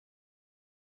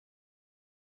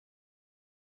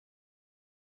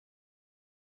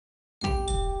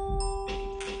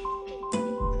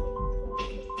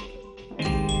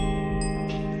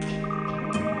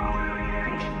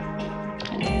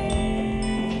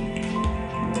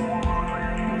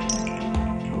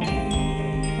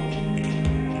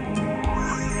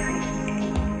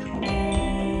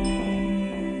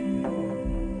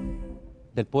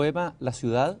del poema La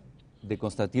ciudad de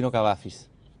Constantino Cavafis.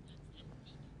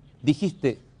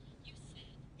 Dijiste,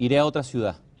 iré a otra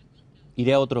ciudad,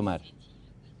 iré a otro mar.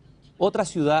 Otra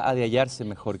ciudad ha de hallarse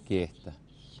mejor que esta.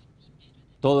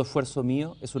 Todo esfuerzo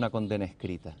mío es una condena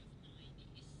escrita.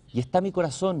 Y está mi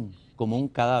corazón como un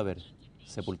cadáver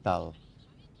sepultado.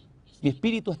 Mi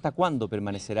espíritu ¿hasta cuándo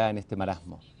permanecerá en este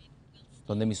marasmo?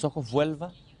 Donde mis ojos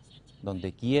vuelvan,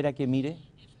 donde quiera que mire,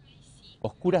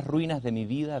 oscuras ruinas de mi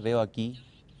vida veo aquí,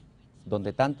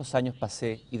 donde tantos años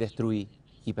pasé y destruí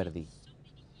y perdí.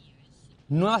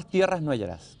 Nuevas tierras no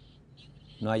hallarás,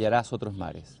 no hallarás otros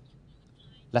mares.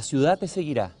 La ciudad te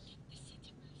seguirá,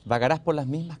 vagarás por las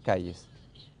mismas calles,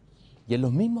 y en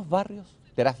los mismos barrios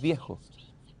te harás viejo,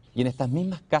 y en estas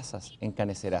mismas casas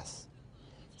encanecerás.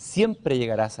 Siempre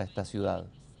llegarás a esta ciudad.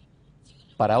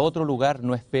 Para otro lugar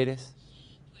no esperes,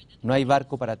 no hay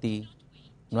barco para ti,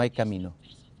 no hay camino.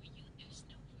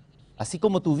 Así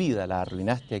como tu vida la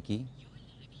arruinaste aquí,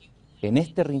 en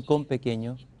este rincón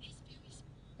pequeño,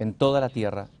 en toda la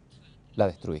tierra la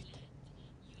destruiste.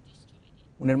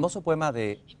 Un hermoso poema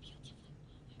de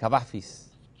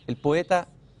Cavafis, el poeta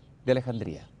de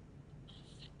Alejandría.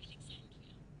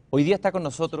 Hoy día está con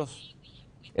nosotros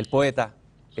el poeta,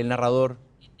 el narrador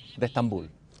de Estambul,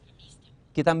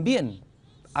 que también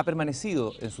ha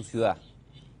permanecido en su ciudad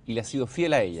y le ha sido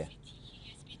fiel a ella,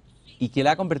 y que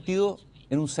la ha convertido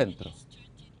en un centro.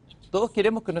 Todos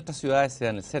queremos que nuestras ciudades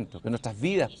sean el centro, que nuestras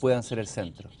vidas puedan ser el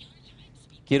centro.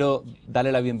 Quiero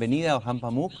darle la bienvenida a Orhan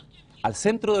Pamuk al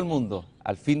centro del mundo,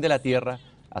 al fin de la tierra,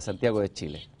 a Santiago de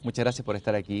Chile. Muchas gracias por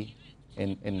estar aquí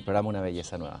en el programa Una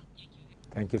Belleza Nueva.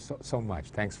 Thank you so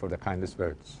much. Thanks for the kindest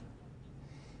words.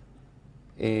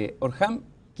 Orhan,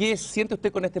 ¿qué siente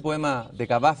usted con este poema de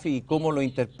Cavafis y cómo lo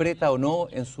interpreta o no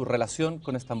en su relación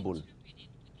con Estambul?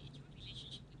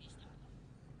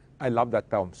 I love that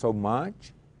poem so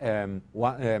much.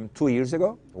 2 years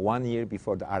ago, 1 year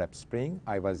before the Arab Spring,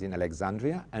 I was in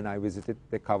Alexandria and I visited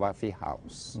the Cavafis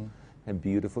house, a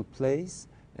beautiful place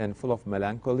and full of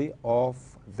melancholy of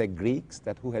the Greeks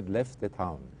who had left the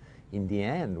town. In the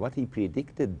end, what he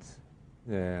predicted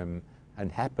and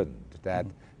happened, that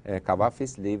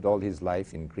Cavafis lived all his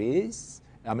life in Greece,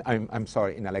 I'm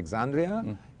sorry, in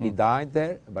Alexandria. He died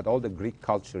there, but all the Greek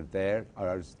culture there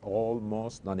are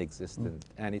almost non-existent.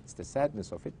 And it's the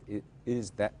sadness of it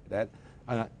is that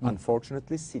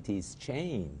unfortunately cities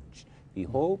change. We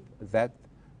hope that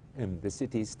the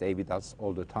cities stay with us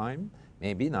all the time.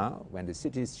 Maybe now, when the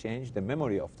cities change, the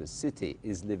memory of the city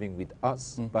is living with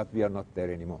us, but we are not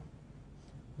there anymore.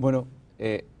 Bueno,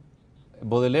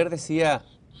 Baudelaire decía,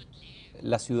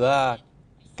 la ciudad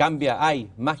cambia,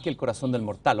 más que el corazón del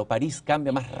mortal, o París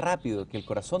cambia más rápido que el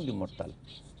corazón de un mortal.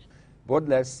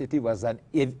 Baudelaire's city was an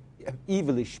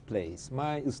evilish place.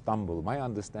 My Istanbul, my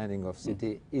understanding of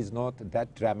city is not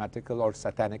that dramatical or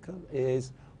satanical,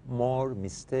 is more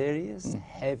mysterious,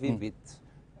 heavy with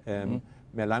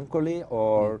melancholy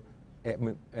or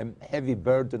heavy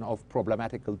burden of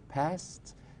problematical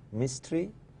past,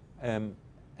 mystery,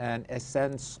 and a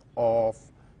sense of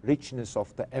richness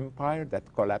of the empire that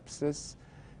collapses.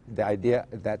 The idea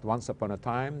that once upon a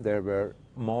time there were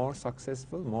more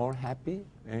successful, more happy,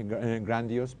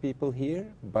 grandiose people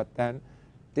here, but then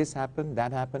this happened,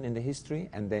 that happened in the history,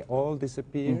 and they all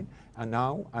disappeared, and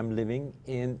now I'm living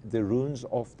in the ruins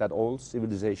of that old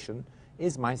civilization,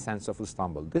 is my sense of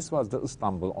Istanbul. This was the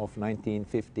Istanbul of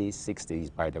 1950s,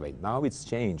 60s, by the way. Now it's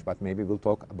changed, but maybe we'll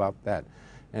talk about that.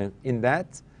 And in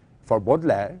that, for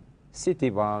Baudelaire,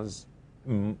 city was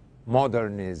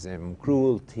modernism,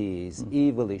 cruelties,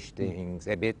 evilish things,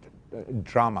 a bit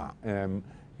drama.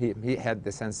 He had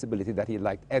the sensibility that he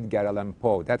liked Edgar Allan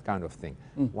Poe, that kind of thing.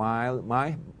 While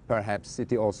my, perhaps,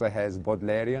 city also has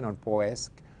Baudelairean or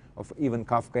Poesque, of even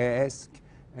Kafkaesque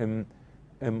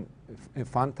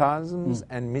phantasms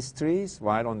and mysteries,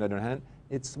 while on the other hand,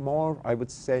 it's more, I would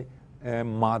say, a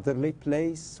motherly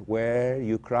place where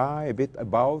you cry a bit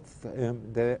about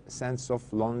the sense of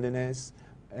loneliness,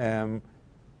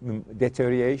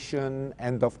 deterioration,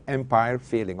 end of empire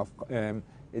feeling.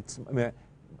 It's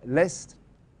less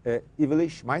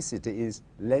evilish. My city is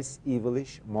less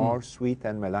evilish, more sweet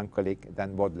and melancholic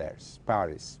than Baudelaire's,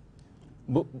 Paris.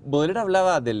 Baudelaire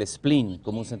hablaba del spleen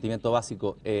como un sentimiento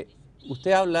básico.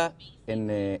 Usted habla en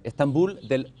Estambul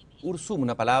del ursum,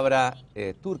 una palabra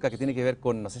turca que tiene que ver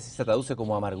con, no sé si se traduce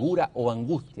como amargura o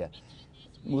angustia.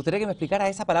 Me gustaría que me explicara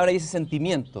esa palabra y ese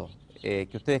sentimiento que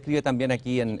usted describe también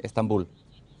aquí en Estambul.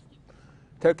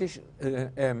 Turkish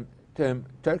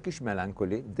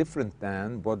melancholy, different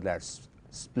than Baudelaire's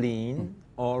spleen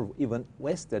or even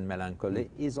Western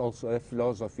melancholy, is also a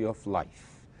philosophy of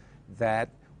life, that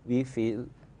we feel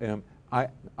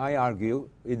I argue,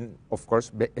 of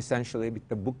course, essentially with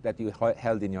the book that you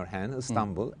held in your hand,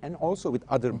 Istanbul, and also with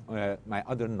my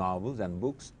other novels and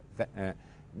books,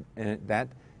 that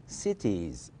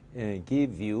cities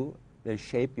give you, they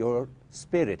shape your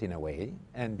spirit in a way,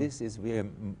 and this is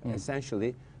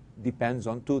essentially depends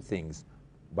on two things.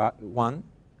 But one,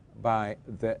 by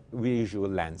the visual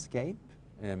landscape,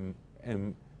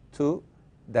 two,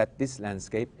 that this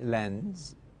landscape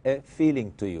lends a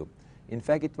feeling to you. In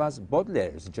fact, it was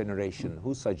Baudelaire's generation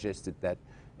who suggested that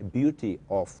beauty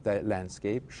of the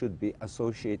landscape should be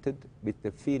associated with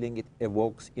the feeling it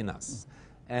evokes in us.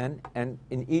 And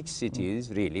in each cities,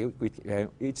 really,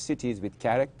 each cities with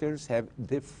characters have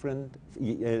different,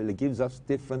 gives us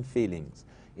different feelings.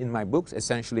 In my books,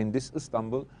 essentially in this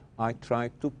Istanbul, I try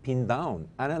to pin down,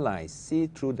 analyze, see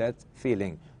through that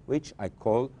feeling, which I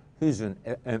call hüzün,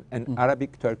 an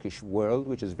Arabic Turkish word,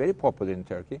 which is very popular in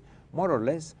Turkey, more or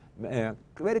less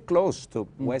very close to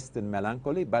Western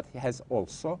melancholy, but has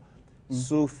also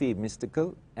Sufi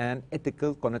mystical and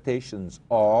ethical connotations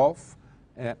of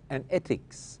and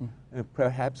ethics,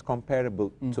 perhaps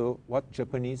comparable to what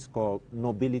Japanese call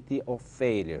nobility of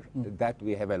failure, that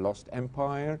we have a lost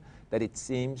empire, that it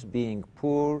seems being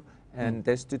poor and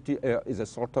destitute is a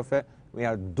sort of a, we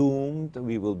are doomed,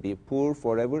 we will be poor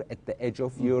forever at the edge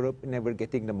of Europe, never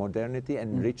getting the modernity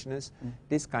and richness,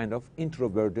 this kind of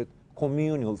introverted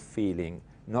communal feeling,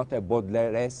 not a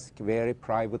Baudelaire-esque, very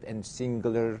private and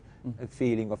singular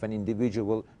feeling of an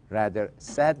individual, rather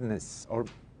sadness or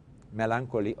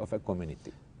melancholy of a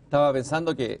community. Estaba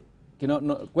pensando que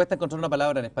no cuesta encontrar una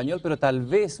palabra en español, pero tal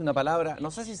vez una palabra,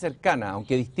 no sé si cercana,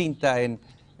 aunque distinta en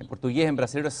portugués, en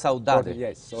brasileño es saudade.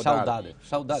 Yes, Saudade.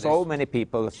 Saudade. So many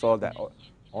people saw that.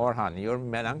 Orhan, your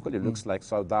melancholy looks like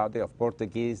saudade of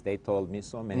Portuguese. They told me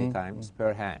so many times,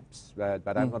 perhaps,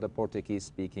 but I'm not a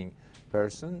Portuguese-speaking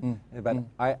person.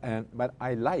 But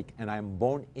I like, and I'm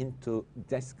born into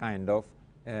this kind of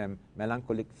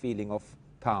melancholic feeling of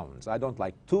towns. I don't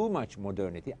like too much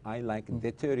modernity. I like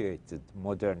deteriorated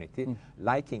modernity.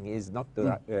 Liking is not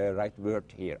the right word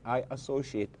here. I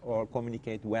associate or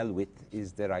communicate well with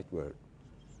is the right word.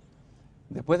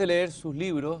 Después de leer sus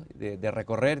libros, de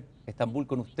recorrer Estambul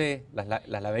con usted, las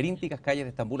laberínticas calles de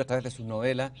Estambul a través de sus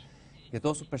novelas, de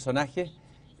todos sus personajes,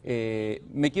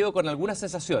 me quedo con algunas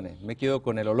sensaciones. Me quedo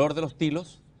con el olor de los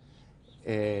tilos,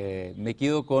 me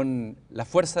quedo con la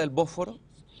fuerza del Bósforo,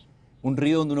 un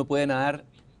río donde uno puede nadar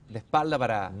de espalda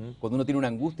para cuando uno tiene una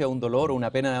angustia, un dolor o una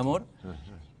pena de amor.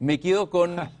 Me quedo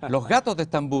con los gatos de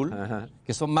Estambul,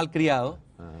 que son mal criados.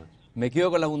 Me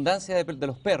quedo con la abundancia de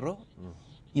los perros.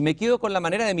 Y me quedo con la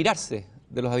manera de mirarse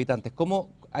de los habitantes, cómo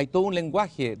hay todo un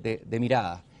lenguaje de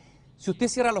mirada. Si usted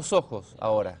cierra los ojos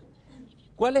ahora,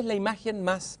 ¿cuál es la imagen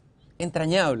más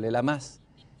entrañable, la más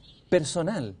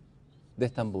personal de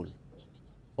Estambul?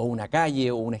 O una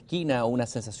calle, o una esquina, o una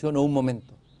sensación, o un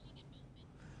momento.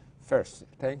 First,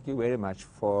 thank you very much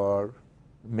for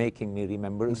making me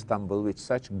remember Istanbul with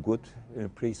such good,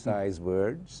 precise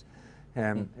words.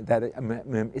 That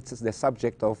it's the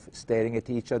subject of staring at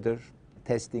each other,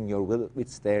 testing your will with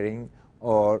staring,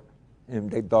 or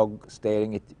the dog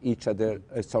staring at each other,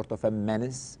 a sort of a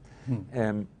menace.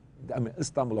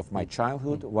 Istanbul of my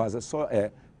childhood was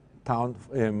a town,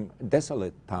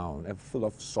 desolate town, full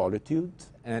of solitude,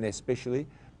 and especially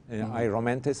I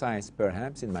romanticize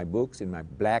perhaps in my books, in my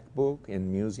Black book,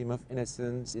 in Museum of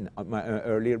Innocence, in my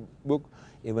earlier book,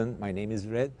 even My Name is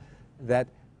Red, that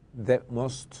the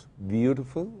most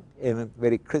beautiful,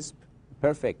 very crisp,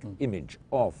 perfect image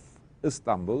of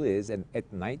Istanbul is, and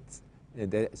at night,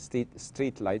 the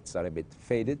street lights are a bit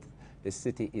faded. The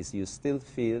city is, you still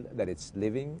feel that it's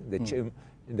living.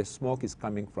 The smoke is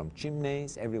coming from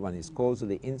chimneys. Everyone is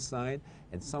cozily inside,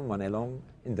 and someone along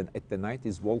at the night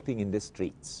is walking in the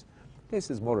streets.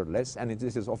 This is more or less, and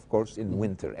this is of course in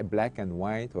winter, a black and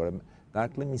white or a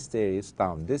darkly mysterious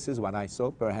town. This is what I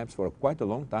saw. Perhaps for quite a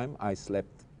long time I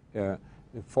slept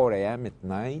 4 a.m. at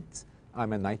night.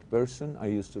 I'm a night person. I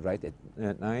used to write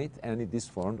at night, and this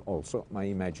formed also my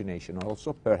imagination.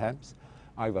 Also, perhaps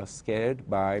I was scared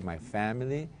by my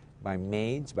family, by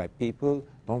maids, by people.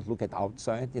 Don't look at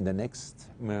outside. In the next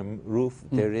roof,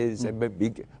 there is a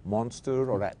big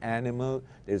monster or an animal.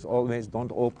 There's always,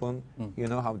 don't open. You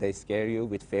know how they scare you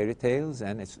with fairy tales,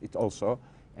 and it also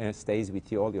stays with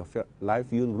you all your life.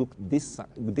 You look this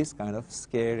kind of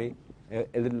scary, a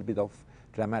little bit of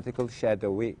dramatical,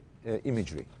 shadowy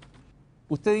imagery.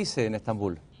 Usted dice en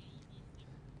Estambul,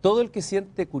 todo el que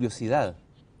siente curiosidad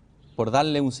por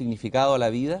darle un significado a la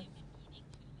vida,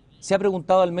 se ha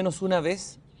preguntado al menos una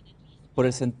vez por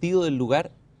el sentido del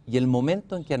lugar y el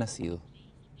momento en que ha nacido.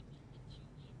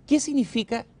 ¿Qué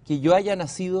significa que yo haya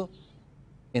nacido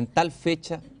en tal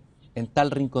fecha, en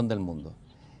tal rincón del mundo.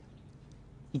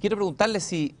 Y quiero preguntarle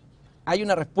si hay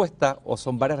una respuesta, o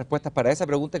son varias respuestas para esa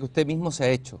pregunta que usted mismo se ha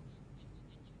hecho.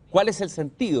 ¿Cuál es el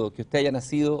sentido que usted haya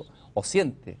nacido o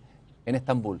siente en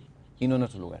Estambul y no en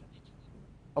otro lugar?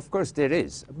 Of course there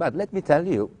is, but let me tell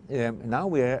you,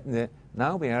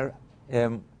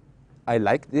 I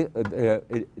like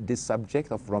this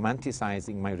subject of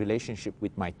romanticizing my relationship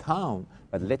with my town,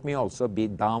 but let me also be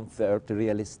down-to-earth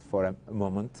realist for a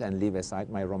moment and leave aside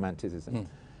my romanticism.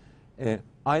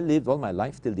 I lived all my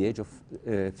life till the age of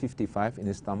 55 in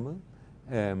Istanbul.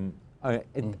 There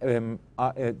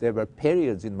were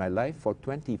periods in my life for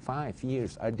 25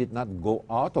 years I did not go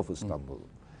out of Istanbul.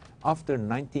 After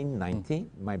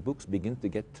 1990, my books began to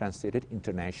get translated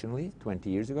internationally 20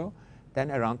 years ago.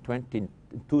 Then around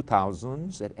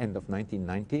 2000s, at end of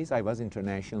 1990s, I was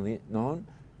internationally known.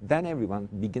 Then everyone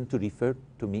began to refer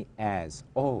to me as,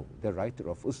 oh, the writer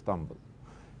of Istanbul.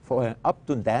 For up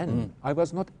to then, I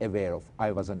was not aware of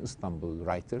I was an Istanbul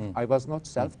writer. I was not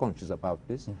self-conscious about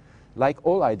this. Like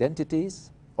all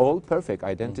identities, all perfect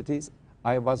identities,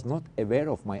 I was not aware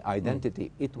of my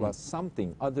identity. It was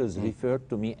something others referred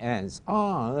to me as,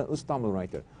 Istanbul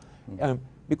writer.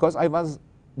 Because I was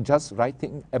just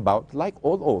writing about, like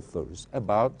all authors,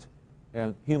 about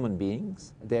human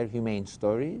beings, their humane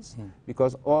stories,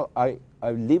 because I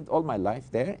lived all my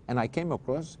life there, and I came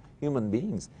across human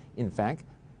beings, in fact,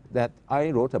 that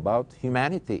I wrote about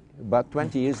humanity. But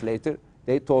 20 years later,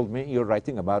 they told me, you're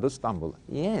writing about Istanbul.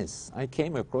 Yes, I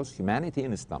came across humanity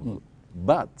in Istanbul.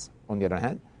 But, on the other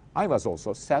hand, I was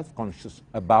also self-conscious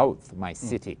about my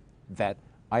city, that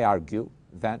I argue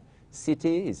that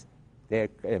cities, their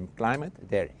climate,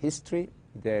 their history,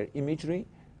 their imagery,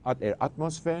 their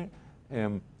atmosphere,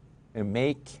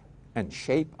 make and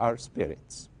shape our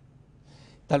spirits.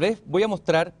 Tal vez voy a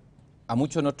mostrar a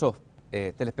muchos de nuestros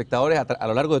telespectadores a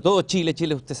lo largo de todo Chile.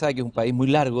 Chile, usted sabe que es un país muy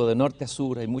largo, de norte a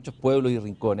sur, hay muchos pueblos y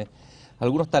rincones.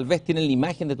 Algunos tal vez tienen la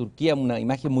imagen de Turquía, una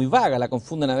imagen muy vaga, la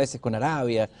confunden a veces con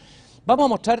Arabia. Vamos a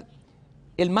mostrar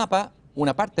el mapa,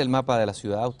 una parte del mapa de la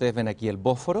ciudad. Ustedes ven aquí el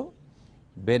Bósforo,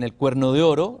 ven el Cuerno de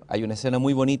Oro. Hay una escena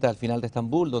muy bonita al final de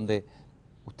Estambul donde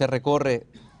usted recorre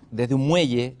desde un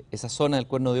muelle esa zona del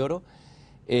Cuerno de Oro.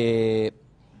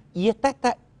 Y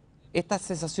está esta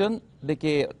sensación de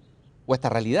que, o esta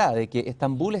realidad de que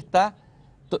Estambul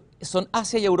son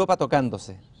Asia y Europa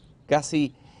tocándose,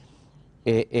 casi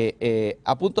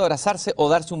a punto de abrazarse o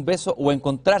darse un beso o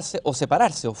encontrarse o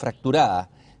separarse o fracturada.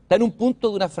 Está en un punto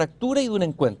de una fractura y de un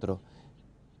encuentro.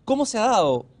 ¿Cómo se ha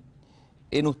dado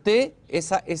en usted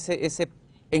ese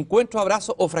encuentro,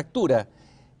 abrazo o fractura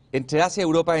entre Asia y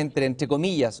Europa, entre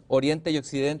comillas, Oriente y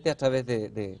Occidente a través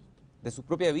de su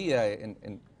propia vida?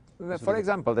 For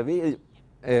example,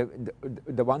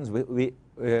 the ones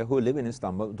who live in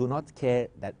Istanbul do not care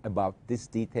about this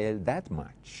detail that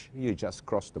much. You just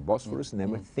cross the Bosphorus,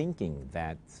 never thinking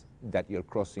that you're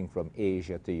crossing from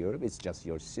Asia to Europe. It's just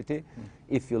your city.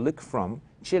 If you look from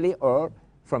Chile or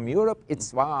from Europe,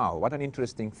 it's wow, what an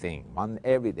interesting thing.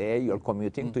 Every day you're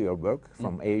commuting to your work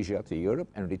from Asia to Europe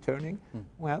and returning.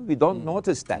 Well, we don't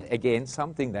notice that. Again,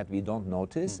 something that we don't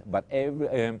notice, but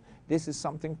this is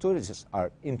something tourists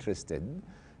are interested in.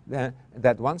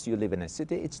 That once you live in a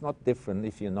city, it's not different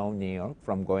if you know New York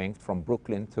from going from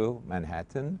Brooklyn to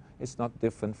Manhattan. It's not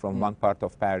different from one part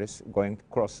of Paris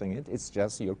crossing it. It's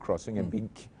just you're crossing a big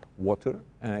water.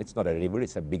 It's not a river,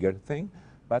 it's a bigger thing.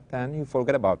 But then you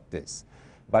forget about this.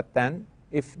 But then,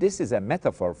 if this is a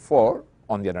metaphor for,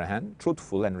 on the other hand,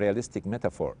 truthful and realistic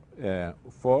metaphor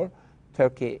for,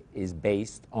 Turkey is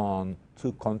based on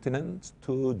two continents,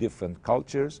 two different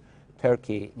cultures.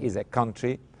 Turkey is a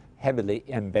country heavily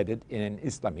embedded in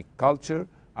Islamic culture.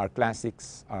 Our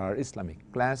classics are Islamic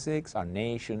classics. Our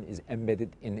nation is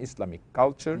embedded in Islamic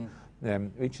culture,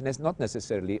 which not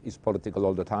necessarily is political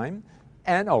all the time.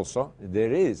 And also,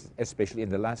 there is, especially in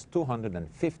the last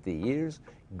 250 years,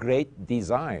 great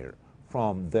desire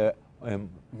from the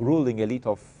ruling elite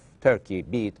of Turkey,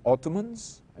 be it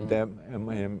Ottomans, the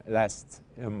last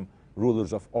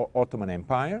rulers of Ottoman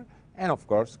Empire, and of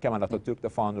course, Kemal Atatürk, the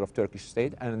founder of Turkish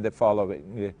state, and the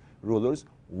following rulers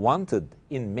wanted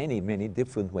in many, many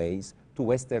different ways to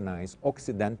westernize,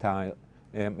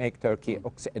 make Turkey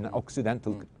an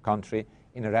occidental country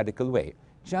in a radical way,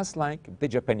 just like the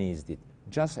Japanese did,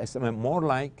 just as more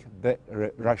like the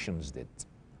Russians did.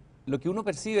 Lo que uno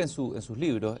percibe en sus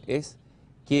libros es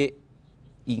que,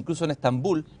 incluso en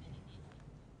Estambul,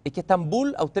 es que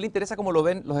Estambul a usted le interesa como lo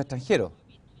ven los extranjeros.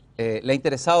 Le ha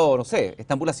interesado, no sé,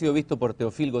 Estambul ha sido visto por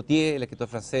Théophile Gautier, el escritor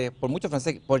francés, por muchos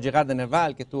franceses, por Gerard de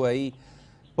Nerval, que estuvo ahí,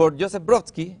 por Joseph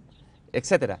Brodsky,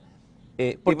 etc.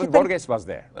 Even Borges was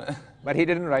there. But he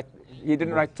didn't write. He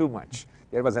didn't write too much.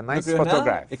 There was a ¿No nice escribió nada?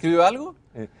 photograph. ¿Escribió algo?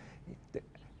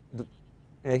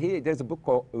 There's a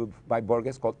book by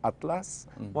Borges called Atlas,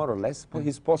 more or less.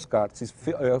 His postcards, his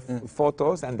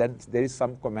photos, and then there is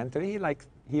some commentary.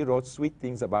 He wrote sweet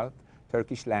things about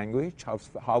Turkish language,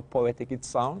 how poetic it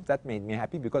sounds. That made me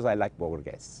happy because I like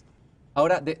Borges.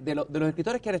 Ahora, de los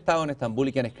escritores que han estado en Estambul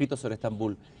y que han escrito sobre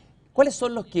Estambul, ¿cuáles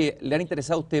son los que le han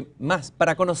interesado a usted más?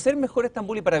 Para conocer mejor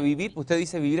Estambul y para vivir, usted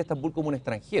dice vivir Estambul como un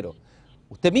extranjero.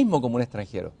 Usted mismo como un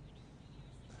extranjero.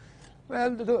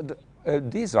 Well,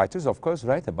 these writers, of course,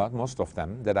 write about most of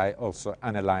them that I also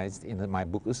analyzed in my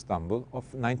book Istanbul, of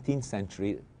 19th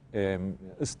century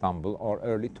Istanbul or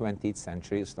early 20th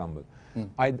century Istanbul.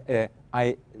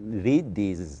 I read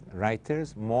these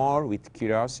writers more with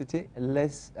curiosity,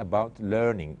 less about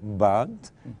learning,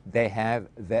 but they have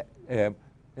the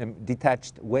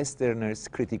detached Westerner's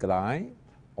critical eye,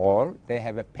 or they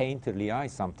have a painterly eye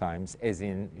sometimes, as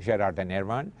in Gerard de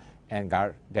Nerval, and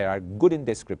they are good in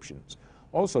descriptions.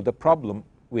 Also, the problem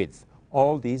with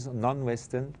all these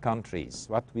non-Western countries,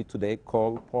 what we today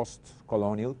call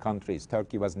post-colonial countries.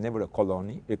 Turkey was never a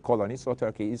colony, so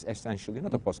Turkey is essentially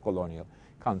not a post-colonial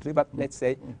country, but let's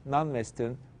say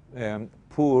non-Western,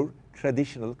 poor,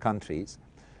 traditional countries.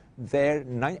 Their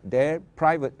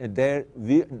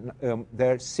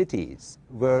cities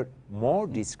were more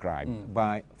described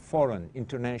by foreign,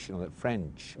 international,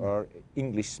 French or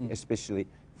English, especially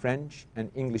French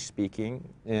and English-speaking,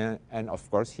 and of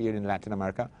course here in Latin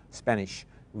America, Spanish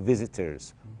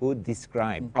visitors who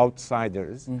describe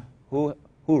outsiders, who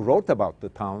wrote about the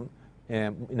town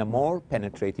in a more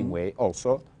penetrating way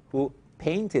also, who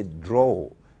painted,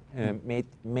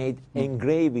 made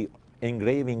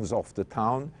engravings of the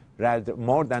town rather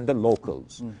more than the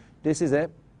locals. This is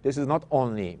not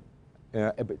only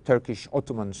a Turkish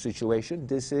Ottoman situation,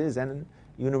 this is an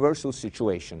universal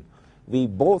situation. We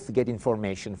both get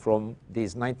information from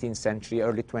these 19th century,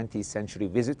 early 20th century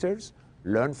visitors,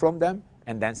 learn from them,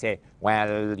 and then say,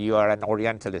 well, you are an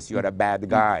Orientalist, you are a bad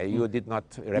guy, you did not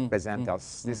represent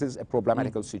us. This is a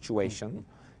problematical situation.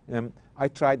 I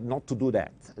tried not to do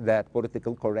that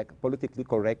politically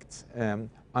correct,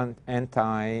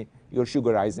 anti, you're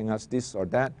sugarizing us, this or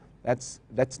that.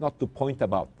 That's not the point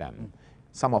about them.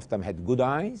 Some of them had good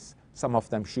eyes, some of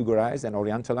them sugarized and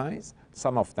orientalized,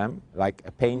 some of them, like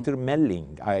a painter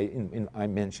Melling, I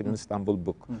mentioned in the Istanbul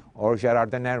book, or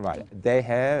Gerard de Nerval, they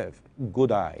have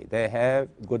good eye, they have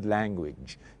good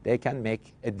language. They can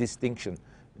make a distinction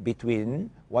between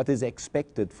what is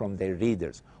expected from their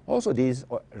readers. Also, these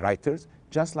writers,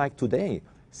 just like today,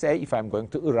 say if I'm going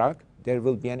to Iraq, there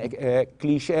will be a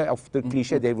cliche of the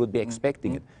cliche, they will be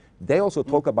expecting it. They also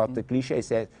talk about the cliche,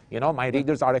 say, you know, my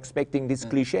readers are expecting this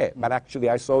cliche, but actually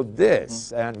I saw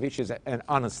this, and which is an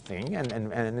honest thing,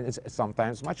 and it's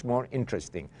sometimes much more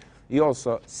interesting. You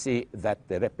also see that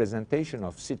the representation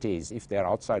of cities, if they are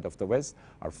outside of the West,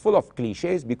 are full of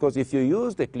cliches, because if you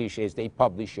use the cliches, they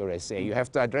publish your essay. You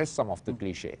have to address some of the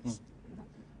cliches.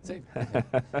 Sí.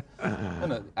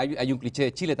 Bueno, hay un cliché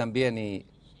de Chile también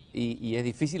y es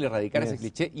difícil erradicar ese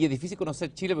cliché y es difícil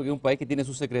conocer Chile porque es un país que tiene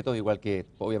sus secretos igual que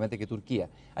obviamente que Turquía.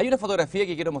 Hay una fotografía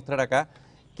que quiero mostrar acá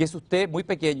que es usted muy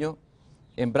pequeño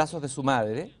en brazos de su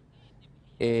madre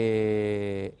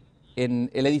en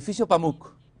el edificio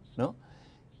Pamuk, ¿no?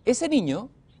 Ese niño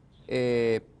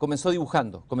comenzó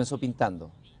dibujando, comenzó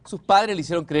pintando. Sus padres le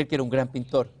hicieron creer que era un gran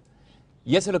pintor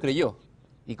y él se lo creyó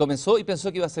y comenzó y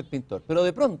pensó que iba a ser pintor, pero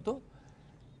de pronto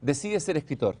decide ser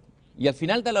escritor y al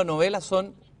final de la novela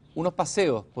son unos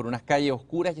paseos por unas calles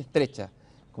oscuras y estrechas,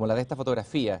 como la de esta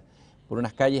fotografía, por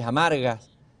unas calles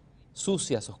amargas,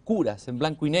 sucias, oscuras, en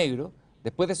blanco y negro.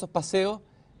 Después de esos paseos,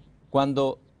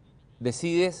 cuando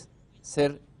decides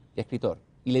ser escritor,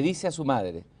 y le dice a su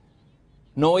madre,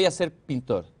 no voy a ser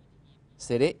pintor,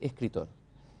 seré escritor.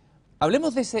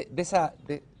 Hablemos de esa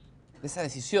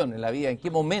decisión en la vida, en qué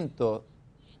momento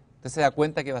usted se da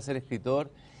cuenta que va a ser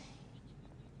escritor,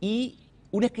 y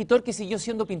un escritor que siguió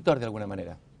siendo pintor de alguna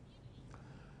manera.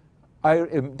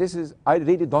 I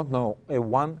really don't know a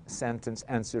one-sentence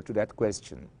answer to that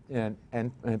question,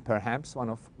 and perhaps one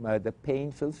of the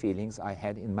painful feelings I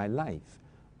had in my life.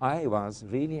 I was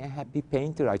really a happy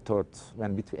painter, I thought,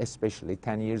 when especially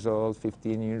 10 years old,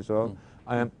 15 years old.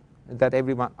 That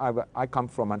everyone, I come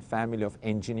from a family of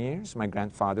engineers. My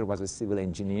grandfather was a civil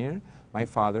engineer. My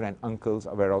father and uncles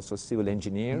were also civil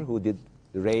engineers who did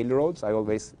railroads. I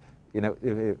always, in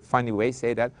a funny way,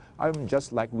 say that I'm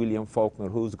just like William Faulkner,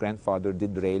 whose grandfather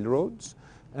did railroads.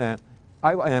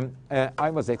 I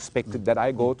was expected that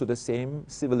I go to the same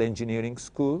civil engineering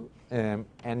school and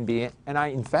I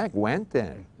in fact went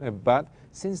there. But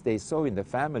since they saw in the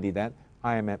family that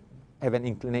I am a have an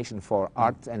inclination for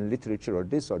art and literature or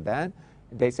this or that,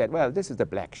 they said, well, this is the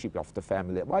black sheep of the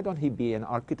family. Why don't he be an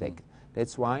architect?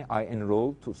 That's why I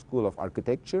enrolled to School of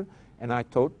Architecture, and I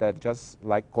thought that just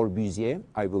like Corbusier,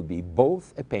 I will be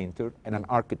both a painter and an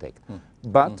architect.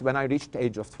 But when I reached the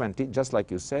age of 20, just like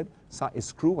you said, so a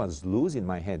screw was loose in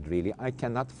my head, really. I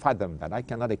cannot fathom that. I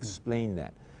cannot explain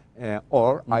that.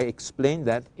 Or I explain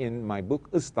that in my book,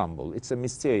 Istanbul. It's a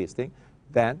mysterious thing.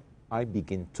 Then I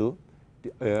begin to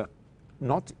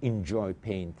not enjoy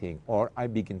painting, or I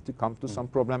begin to come to some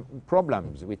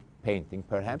problems with painting.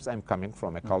 Perhaps I'm coming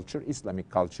from a culture, Islamic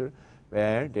culture,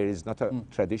 where there is not a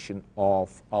tradition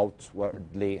of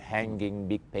outwardly hanging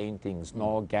big paintings,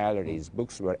 no galleries.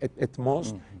 Books were at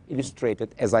most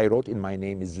illustrated, as I wrote in My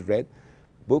Name is Red.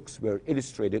 Books were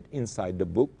illustrated inside the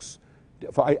books.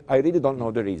 I really don't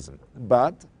know the reason,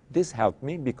 but this helped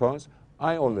me because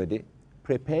I already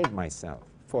prepared myself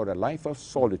for a life of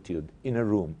solitude in a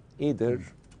room. Either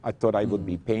I thought I would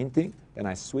be painting, and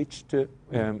I switched to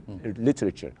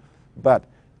literature. But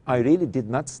I really did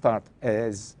not start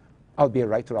as, I'll be a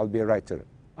writer, I'll be a writer.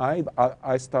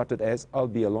 I started as, I'll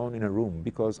be alone in a room,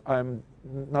 because I'm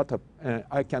not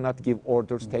I cannot give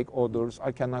orders, take orders,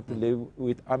 I cannot live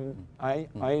with, I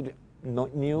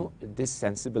knew this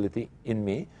sensibility in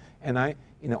me, and I,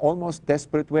 in an almost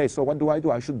desperate way, so what do?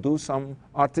 I should do some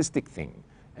artistic thing,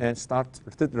 and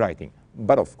started writing.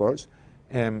 But of course,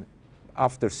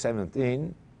 after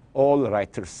 17, all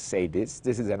writers say this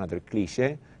is another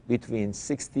cliche, between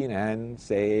 16 and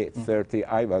say 30,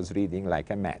 I was reading like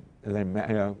a mad.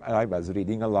 I was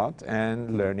reading a lot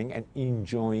and learning and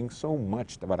enjoying so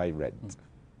much what I read.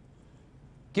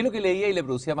 ¿Qué es lo que leía y le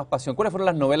producía más pasión? ¿Cuáles fueron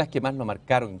las novelas que más lo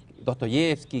marcaron?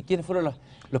 Dostoyevsky, ¿quiénes fueron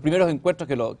los primeros encuentros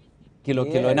que lo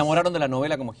enamoraron de la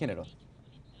novela como género?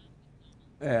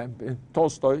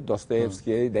 Tolstoy,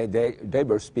 Dostoevsky, they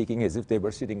were speaking as if they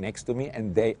were sitting next to me,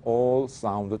 and they all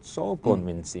sounded so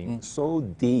convincing, so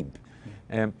deep.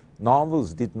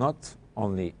 Novels did not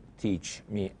only teach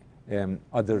me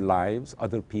other lives,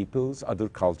 other peoples, other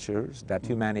cultures, that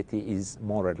humanity is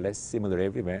more or less similar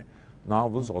everywhere.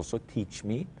 Novels also teach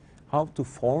me how to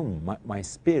form my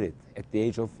spirit. At the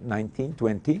age of 19,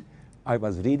 20, I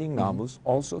was reading novels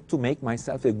also to make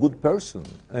myself a good person.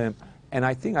 And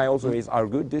I think I always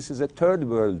argued this is a third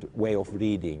world way of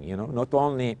reading. You know, not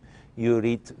only you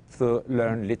read to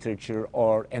learn literature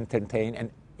or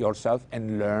entertain yourself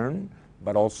and learn,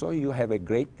 but also you have a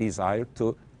great desire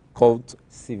to quote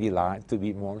civilized, to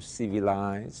be more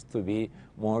civilized, to be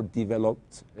more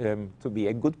developed, to be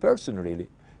a good person, really.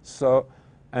 So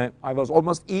I was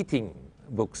almost eating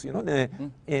books. You know,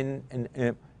 in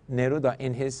Neruda,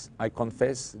 in his I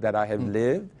Confess That I Have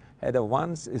Lived, had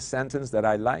a sentence that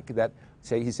I like, that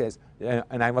he says,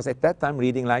 and I was at that time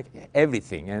reading like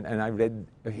everything, and I read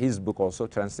his book also,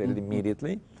 translated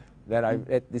immediately, that I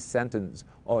read this sentence,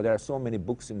 oh, there are so many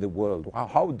books in the world.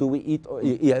 How do we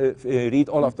read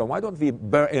all of them? Why don't we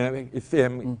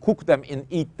cook them and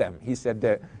eat them? He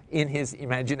said in his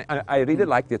imagination. I really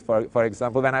liked it, for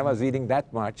example, when I was reading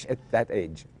that much at that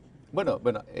age. Bueno,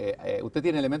 usted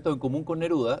tiene elementos en común con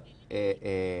Neruda.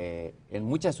 En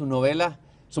muchas de sus novelas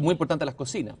son muy importantes las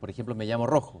cocinas. Por ejemplo, Me llamo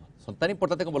Rojo. Son tan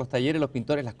importantes como los talleres, los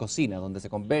pintores, las cocinas, donde se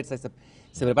conversa y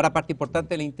se prepara parte importante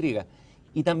de la intriga.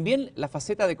 Y también la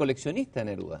faceta de coleccionista de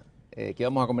Neruda, que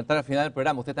vamos a comentar al final del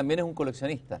programa. Usted también es un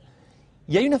coleccionista.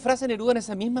 Y hay una frase de Neruda en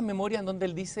esa misma memoria en donde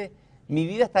él dice, mi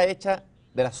vida está hecha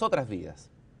de las otras vidas.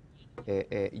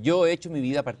 Yo he hecho mi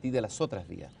vida a partir de las otras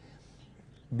vidas.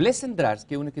 Blaise Cendrars,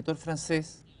 que es un escritor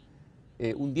francés,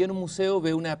 un día en un museo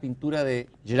ve una pintura de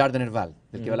Gerard de Nerval,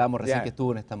 del que hablábamos recién, que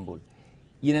estuvo en Estambul.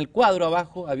 Y en el cuadro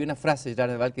abajo había una frase de Gerard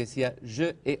de Nerval que decía,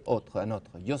 je et autre, un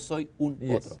otro, yo soy un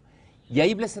otro. Y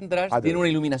ahí Blaise Cendrars tiene una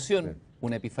iluminación,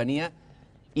 una epifanía,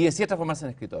 y decide transformarse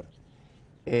en escritor.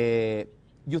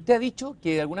 Y usted ha dicho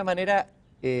que de alguna manera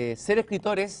ser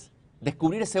escritor es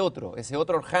descubrir ese otro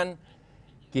Orhan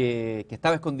que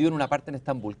estaba escondido en una parte en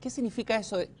Estambul. ¿Qué significa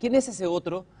eso? ¿Quién es ese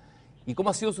otro? ¿Y cómo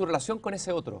ha sido su relación con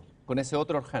ese otro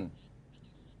Orhan?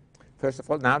 First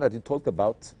of all, now that you talk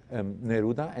about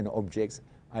Neruda and objects,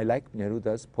 I like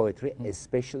Neruda's poetry,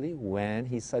 especially when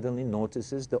he suddenly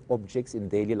notices the objects in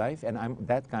daily life, and I'm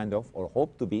that kind of, or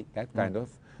hope to be that kind of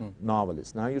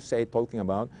novelist. Now you say, talking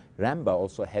about, Ramba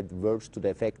also had words to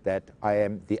the effect that I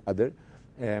am the other,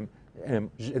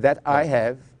 that I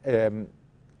have,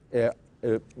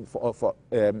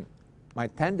 my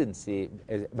tendency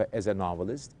as a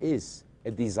novelist is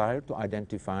a desire to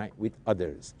identify with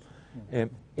others.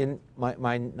 In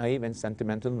my naive and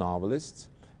sentimental novelists,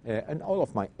 and all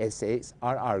of my essays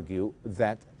argue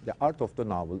that the art of the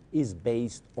novel is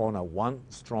based on one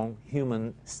strong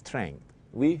human strength,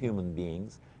 we human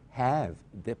beings have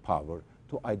the power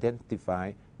to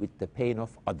identify with the pain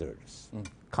of others,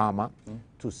 comma,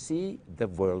 to see the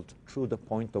world through the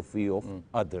point of view of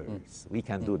others. We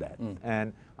can do that.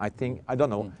 And I think, I don't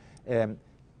know,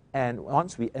 and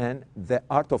once we end, the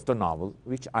art of the novel,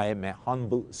 which I am a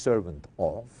humble servant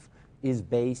of, is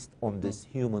based on this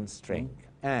human strength.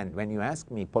 And when you ask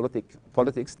me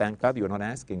politics, thank God you're not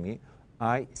asking me,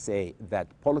 I say that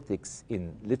politics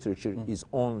in literature is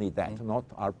only that, not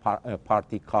our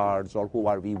party cards, or who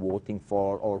are we voting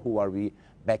for, or who are we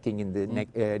backing in the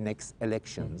next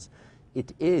elections.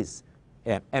 It is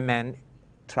a man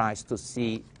tries to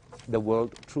see the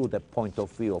world through the point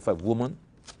of view of a woman,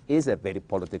 is a very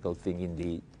political thing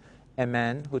indeed. A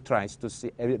man who tries to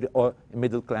see, or a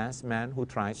middle class man who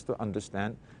tries to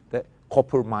understand the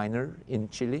copper miner in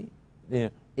Chile,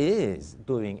 is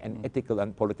doing an ethical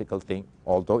and political thing,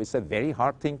 although it's a very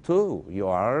hard thing too. You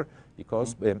are,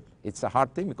 because it's a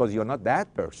hard thing because you're not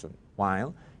that person,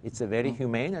 while it's a very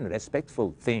humane and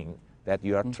respectful thing that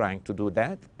you are trying to do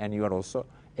that, and you are also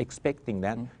expecting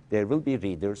that there will be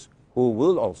readers who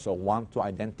will also want to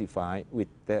identify with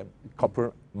the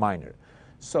copper miner.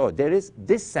 So there is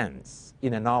this sense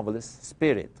in a novelist's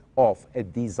spirit of a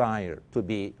desire to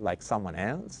be like someone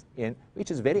else, which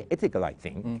is very ethical, I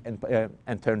think,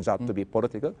 and turns out to be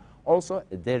political. Also,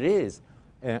 there is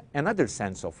another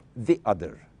sense of the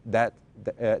other, that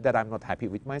I'm not happy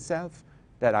with myself,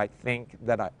 that I think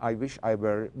that I wish I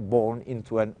were born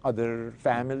into an other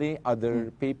family,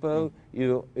 other people,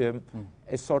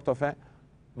 a sort of a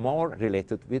more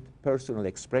related with personal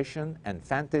expression and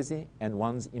fantasy and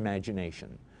one's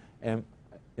imagination.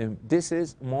 This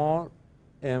is more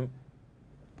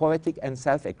poetic and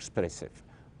self-expressive.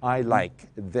 I like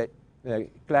the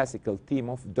classical theme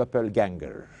of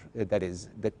doppelganger, that is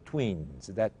the twins,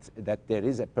 that there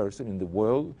is a person in the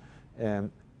world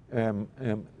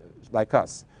like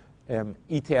us.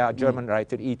 E.T.A., German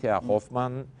writer E.T.A.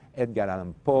 Hoffmann, Edgar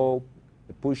Allan Poe,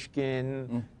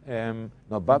 Pushkin,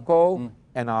 Nabokov,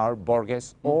 and our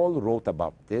Borges all wrote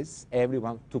about this.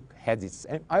 Everyone had its.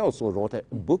 I also wrote a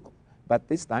book, but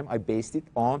this time I based it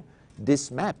on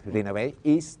this map, in a way,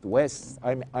 east-west.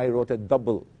 I wrote a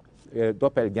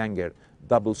doppelganger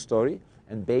double story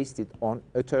and based it on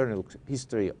eternal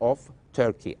history of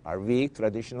Turkey. Are we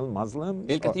traditional Muslims?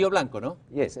 El Castillo Blanco, ¿no?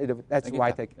 Yes, that's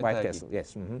White Castle,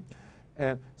 yes.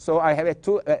 So I have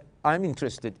I'm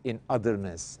interested in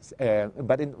otherness,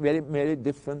 but in very, very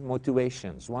different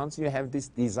motivations. Once you have this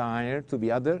desire to be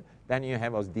other, then you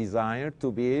have a desire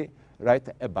to be right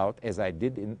about, as I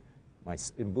did in my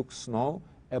book Snow,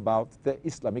 about the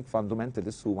Islamic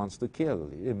fundamentalist who wants to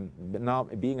kill. Now,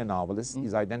 being a novelist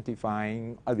is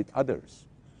identifying with others.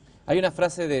 Hay una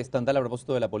frase de Stendhal a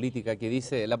propósito de la política que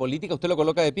dice, la política, usted lo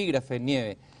coloca de epígrafe en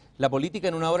Nieve, la política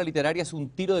en una obra literaria es un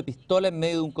tiro de pistola en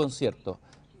medio de un concierto,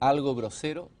 algo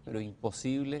grosero pero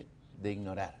imposible de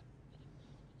ignorar.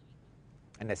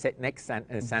 And the next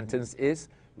sentence is,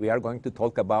 we are going to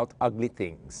talk about ugly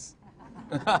things.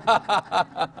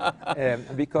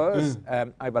 Because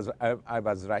I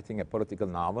was writing a political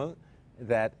novel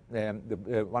that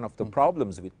one of the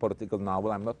problems with political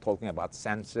novel, I'm not talking about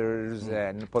censors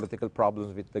and political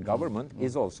problems with the government,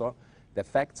 is also the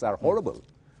facts are horrible.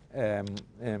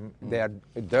 They are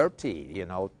dirty,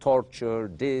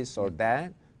 torture, this or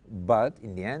that, but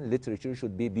in the end, literature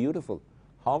should be beautiful.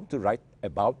 How to write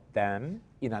about them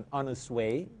in an honest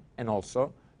way, and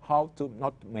also how to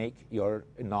not make your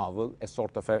novel a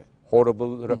sort of a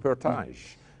horrible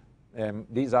reportage.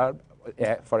 These are,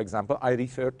 for example, I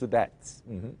refer to that.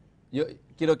 Yo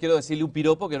quiero decirle un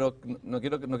piropo que no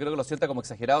quiero que lo sienta como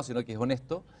exagerado, sino que es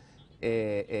honesto.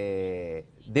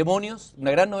 Demonios,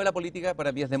 una gran novela política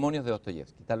para mí es Demonios de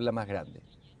Dostoyevsky, tal vez la más grande.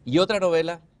 Y otra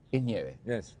novela es Nieve,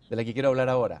 de la que quiero hablar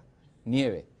ahora,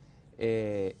 Nieve.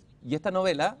 Y esta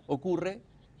novela ocurre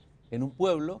en un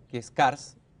pueblo que es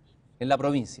Kars, en la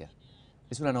provincia.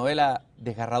 Es una novela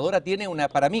desgarradora, tiene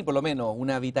para mí por lo menos,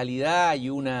 una vitalidad y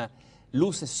una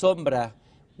luces, sombras,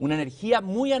 una energía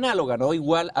muy análoga, ¿no?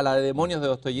 Igual a la de Demonios de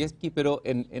Dostoyevsky, pero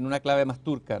en una clave más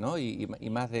turca, ¿no? y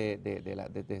más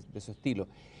de su estilo.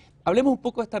 Hablemos un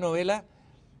poco de esta novela,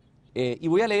 y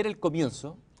voy a leer el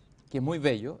comienzo, que es muy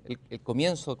bello, el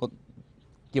comienzo,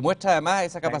 que muestra además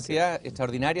esa capacidad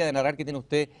extraordinaria de narrar que tiene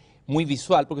usted, muy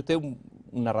visual, porque usted es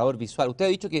un narrador visual. Usted ha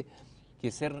dicho que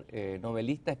ser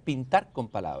novelista es pintar con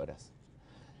palabras.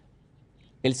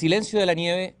 El silencio de la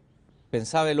nieve,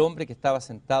 pensaba el hombre que estaba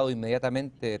sentado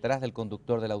inmediatamente detrás del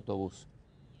conductor del autobús.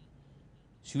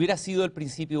 Si hubiera sido el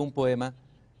principio de un poema,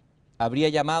 habría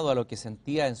llamado a lo que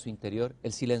sentía en su interior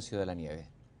el silencio de la nieve.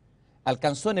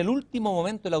 Alcanzó en el último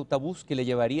momento el autobús que le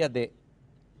llevaría de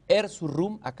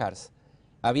Erzurum a Kars.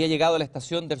 Había llegado a la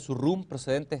estación de Erzurum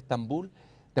procedente de Estambul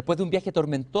después de un viaje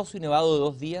tormentoso y nevado de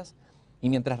 2 días, y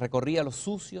mientras recorría los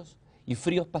sucios y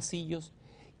fríos pasillos,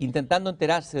 intentando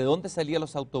enterarse de dónde salían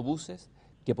los autobuses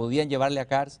que podían llevarle a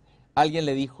Kars, alguien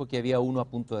le dijo que había uno a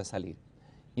punto de salir.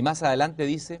 Y más adelante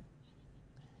dice: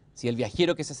 si el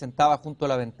viajero que se sentaba junto a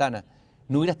la ventana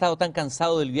no hubiera estado tan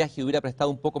cansado del viaje y hubiera prestado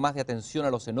un poco más de atención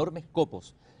a los enormes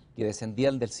copos que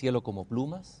descendían del cielo como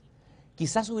plumas,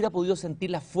 quizás hubiera podido sentir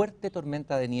la fuerte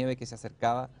tormenta de nieve que se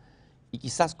acercaba, y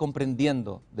quizás,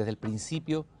 comprendiendo desde el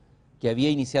principio que había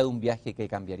iniciado un viaje que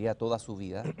cambiaría toda su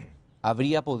vida,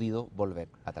 habría podido volver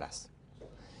atrás.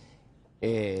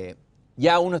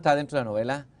 Ya uno está dentro de la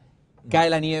novela, cae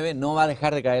la nieve, no va a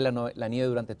dejar de caer la nieve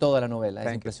durante toda la novela,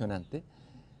 es impresionante.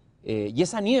 Y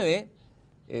esa nieve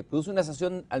produce una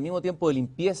sensación al mismo tiempo de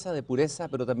limpieza, de pureza,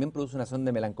 pero también produce una sensación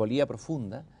de melancolía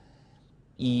profunda.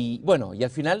 Y bueno, y al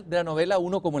final de la novela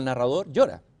uno, como el narrador,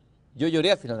 llora. Yo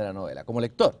lloré al final de la novela, como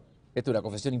lector. Esto es una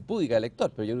confesión impúdica del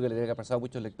lector, pero yo creo que le tiene que haber pasado a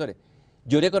muchos lectores.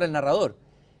 Lloré con el narrador.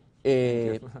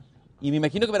 Y me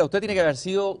imagino que para usted tiene que haber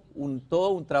sido todo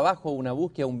un trabajo, una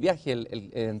búsqueda, un viaje,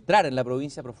 el entrar en la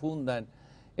provincia profunda,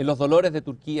 en los dolores de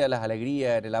Turquía, las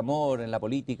alegrías, en el amor, en la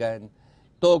política, en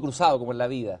todo cruzado como en la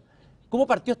vida. ¿Cómo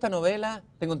partió esta novela?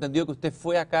 Tengo entendido que usted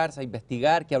fue a Kars a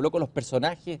investigar, que habló con los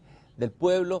personajes del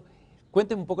pueblo.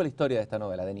 Cuénteme un poco la historia de esta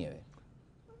novela, de nieve.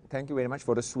 Thank you very much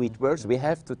for the sweet words. We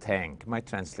have to thank my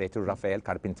translator, Rafael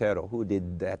Carpintero, who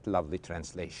did that lovely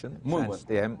translation. Muy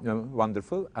bueno.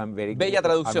 Wonderful. I'm very Bella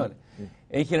traducción.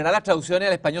 En general las traducciones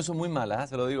al español son muy malas,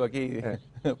 se lo digo aquí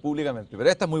públicamente, pero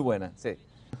esta es muy buena, sí.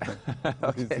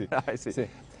 Okay, I see. Sí.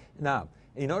 Now,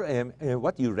 you know,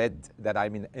 what you read, that I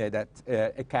mean, that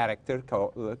a character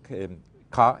called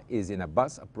Ka is in a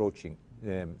bus approaching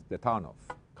the town of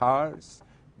Kars,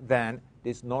 then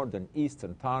this northern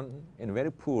eastern town, and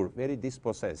very poor, very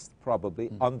dispossessed,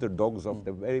 probably underdogs of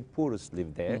the very poorest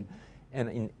live there.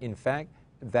 And in fact,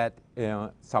 that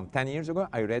some 10 years ago,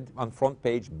 I read on front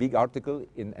page, big article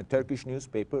in a Turkish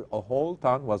newspaper, a whole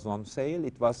town was on sale.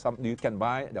 It was you can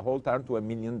buy the whole town to $1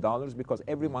 million because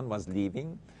everyone was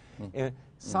leaving.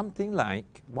 Something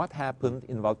like what happened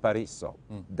in Valparaiso,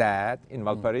 that in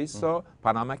Valparaiso,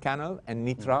 Panama Canal and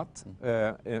nitrat,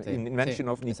 invention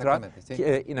of nitrat,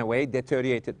 in a way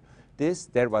deteriorated.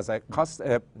 There was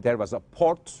a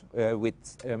port with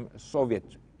Soviet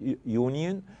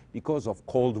Union because of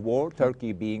Cold War,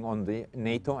 Turkey being on the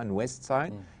NATO and West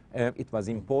side. It was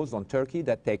imposed on Turkey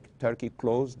that Turkey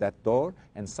closed that door,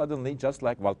 and suddenly, just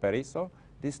like Valparaiso,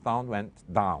 this town went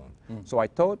down. So I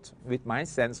thought, with my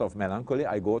sense of melancholy,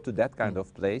 I go to that kind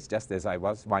of place, just as I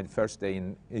was. My first day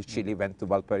in Chile went to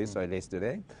Valparaiso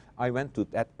yesterday. I went to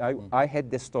that. I had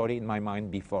the story in my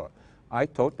mind before. I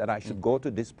thought that I should go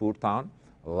to this poor town.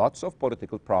 Lots of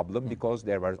political problem because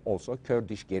there were also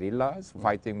Kurdish guerrillas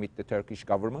fighting with the Turkish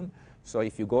government. So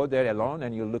if you go there alone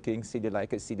and you're looking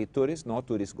like a city tourist, no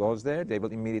tourist goes there, they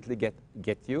will immediately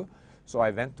get you. So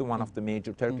I went to one of the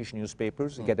major Turkish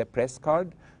newspapers, get a press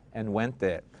card, and went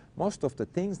there. Most of the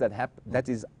things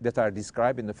that are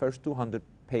described in the first 200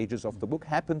 pages of the book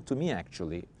happened to me,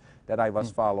 actually. That I was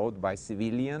followed by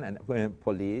civilian and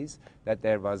police, that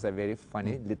there was a very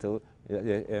funny little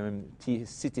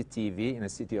city TV in a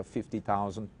city of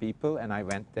 50,000 people, and I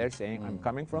went there saying, I'm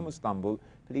coming from Istanbul,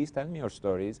 please tell me your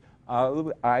stories.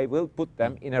 I will put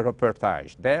them in a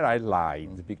reportage. There I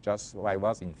lied, because I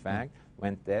was, in fact,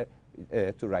 went there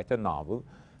to write a novel.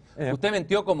 Usted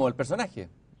mintió como el personaje,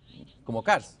 como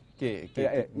Kars.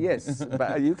 Yes,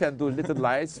 but you can do little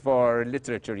lies for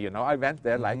literature, you know. I went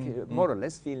there like more or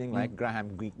less feeling like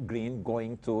Graham Greene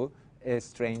going to a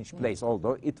strange place,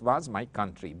 although it was my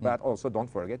country. But also don't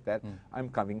forget that I'm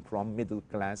coming from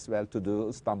middle-class, well-to-do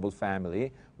Istanbul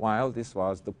family, while this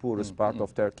was the poorest part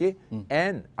of Turkey.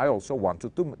 And I also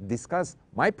wanted to discuss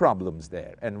my problems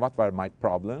there. And what were my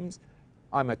problems?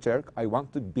 I'm a Turk. I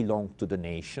want to belong to the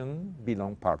nation,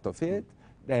 belong part of it.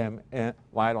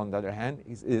 While on the other hand,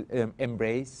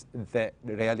 embrace the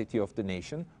reality of the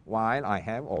nation, while I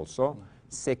have also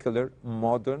secular,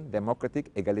 modern,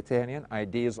 democratic, egalitarian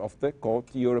ideas of the called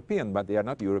European, but they are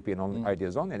not European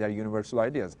ideas only, they are universal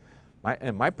ideas.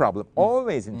 My problem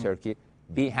always in Turkey,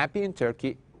 be happy in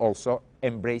Turkey, also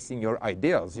embracing your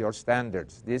ideals, your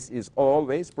standards. This is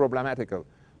always problematical.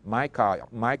 My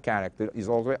character is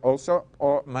always also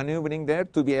maneuvering there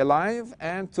to be alive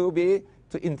and to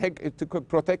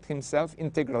protect himself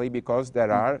integrally, because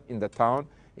there are in the town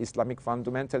Islamic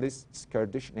fundamentalists,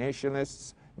 Kurdish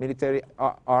nationalists, military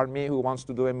army who wants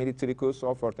to do a military coup,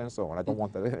 so forth and so on. I don't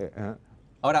want that.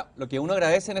 Ahora, lo que uno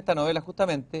agradece en esta novela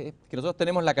justamente es que nosotros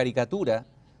tenemos la caricatura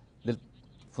del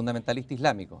fundamentalista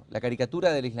islámico, la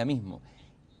caricatura del islamismo.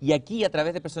 Y aquí, a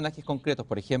través de personajes concretos,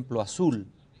 por ejemplo, Azul,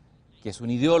 que es un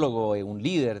ideólogo, un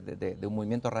líder de un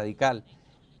movimiento radical,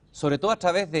 sobre todo a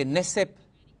través de Necep,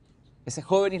 ese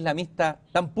joven islamista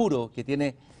tan puro que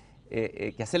tiene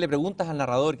que hacerle preguntas al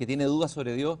narrador, que tiene dudas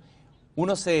sobre Dios,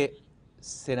 uno se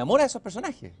enamora de esos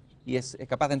personajes y es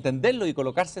capaz de entenderlo y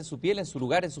colocarse en su piel, en su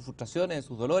lugar, en sus frustraciones, en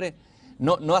sus dolores,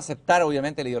 no aceptar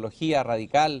obviamente la ideología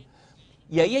radical.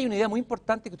 Y ahí hay una idea muy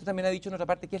importante que usted también ha dicho en otra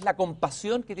parte, que es la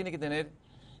compasión que tiene que tener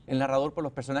el narrador por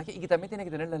los personajes y que también tiene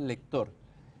que tener el lector.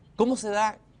 ¿Cómo se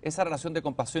da esa relación de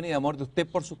compasión y de amor de usted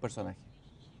por sus personajes?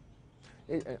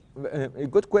 A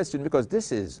good question, because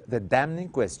this is the damning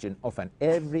question of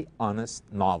every honest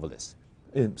novelist.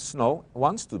 Snow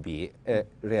wants to be a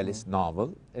realist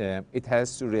novel. It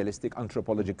has realistic,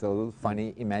 anthropological,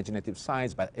 funny, imaginative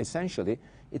sides, but essentially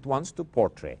it wants to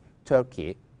portray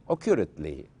Turkey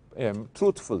accurately,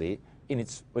 truthfully, in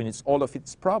all of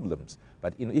its problems.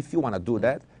 But if you want to do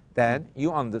that, then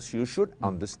you should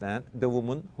understand the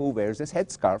woman who wears a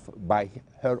headscarf by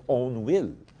her own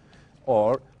will,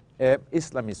 or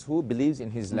Islamist who believes in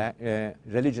his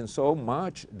religion so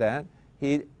much that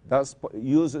he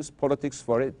uses politics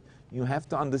for it. You have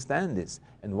to understand this.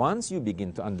 And once you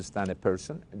begin to understand a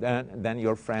person, then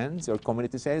your friends, your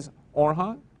community says,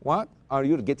 Orhan, what? Are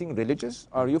you getting religious?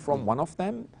 Are you from one of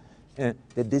them?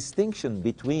 The distinction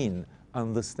between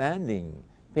understanding,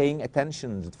 paying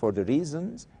attention for the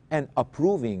reasons, and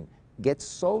approving gets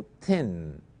so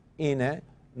thin in a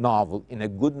novel, in a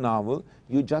good novel.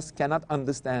 You just cannot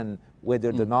understand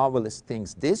whether the novelist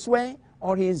thinks this way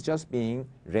or he is just being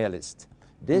realist.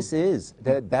 This is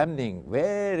the damning,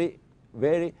 very,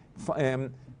 very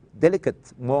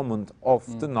delicate moment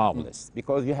of the novelist,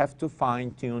 because you have to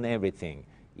fine-tune everything.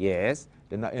 Yes,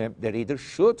 the reader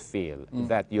should feel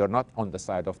that you're not on the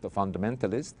side of the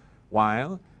fundamentalist,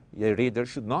 while the reader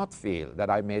should not feel that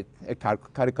I made a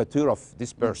caricature of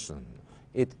this person.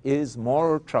 It is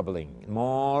more troubling,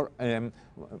 more...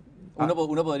 Uno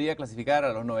podría clasificar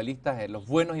a los novelistas, los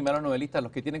buenos y malos novelistas,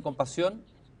 los que tienen compasión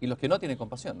y los que no tienen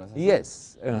compasión, ¿no es así?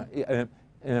 Yes,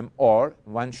 or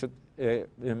one should...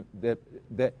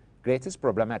 the greatest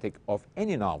problematic of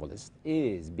any novelist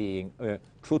is being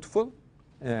truthful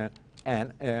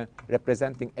and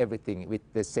representing everything with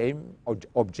the same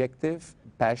objective,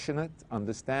 passionate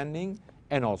understanding,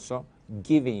 and also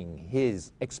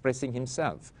expressing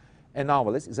himself. A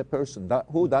novelist is a person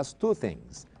who does two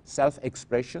things.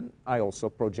 Self-expression. I also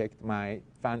project my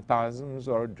phantasms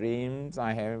or dreams.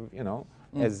 I have,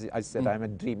 as I said, I'm a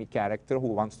dreamy character who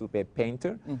wants to be a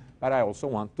painter, but I also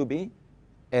want to be,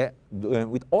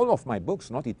 with all of my books,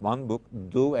 not in one book,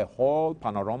 do a whole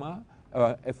panorama,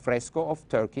 a fresco of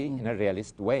Turkey in a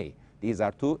realist way. These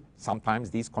are two, sometimes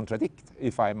these contradict.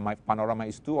 If my panorama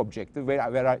is too objective,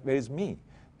 where is me?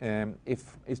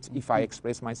 If I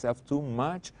express myself too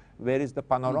much, where is the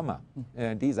panorama?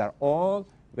 These are all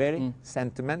very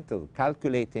sentimental,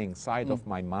 calculating side of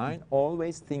my mind,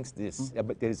 always thinks this.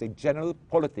 But there is a general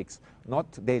politics, not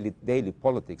daily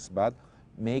politics, but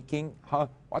making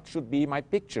what should be my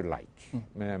picture like.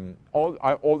 I'm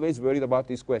always worried about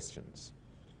these questions.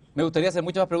 Me gustaría hacer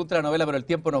muchas más preguntas de la novela, pero el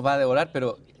tiempo nos va a devorar,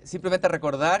 pero simplemente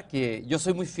recordar que yo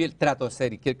soy muy fiel, trato de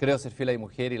ser, y creo ser fiel a mi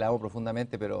mujer y la amo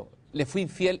profundamente, pero le fui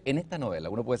infiel en esta novela.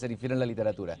 Uno puede ser infiel en la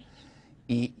literatura.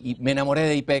 Y me enamoré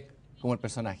de Ipek como el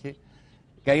personaje,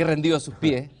 caí rendido a sus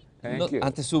pies,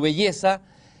 ante su belleza,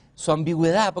 su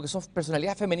ambigüedad, porque son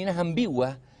personalidades femeninas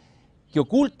ambiguas, que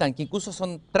ocultan, que incluso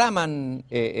hacen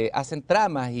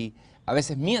tramas y a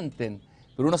veces mienten,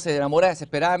 pero uno se enamora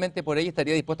desesperadamente por ella y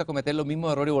estaría dispuesto a cometer los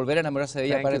mismos errores y volver a enamorarse de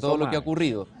ella para todo lo que ha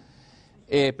ocurrido.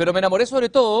 Pero me enamoré sobre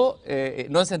todo,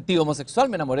 no en sentido homosexual,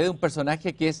 me enamoré de un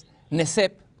personaje que es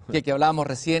Necep, que hablábamos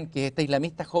recién, que es este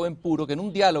islamista joven puro, que en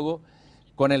un diálogo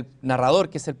con el narrador,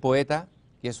 que es el poeta,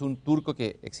 que es un turco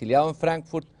que exiliado en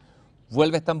Frankfurt,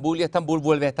 vuelve a Estambul y a Estambul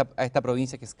vuelve a esta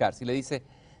provincia que es Kars. Y le dice,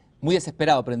 muy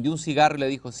desesperado, prendió un cigarro y le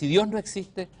dijo, si Dios no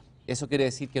existe, eso quiere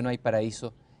decir que no hay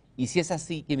paraíso. Y si es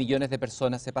así, que millones de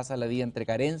personas se pasan la vida entre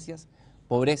carencias,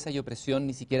 pobreza y opresión,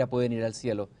 ni siquiera pueden ir al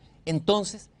cielo.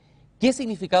 Entonces, ¿qué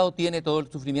significado tiene todo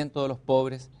el sufrimiento de los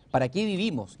pobres? ¿Para qué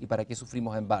vivimos y para qué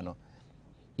sufrimos en vano?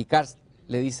 Y Karl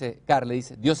le dice,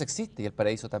 Dios existe y el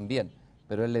paraíso también.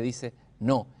 Pero él le dice,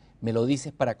 no, me lo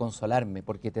dices para consolarme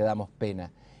porque te damos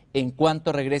pena. En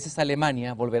cuanto regreses a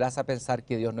Alemania, volverás a pensar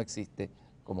que Dios no existe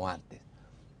como antes.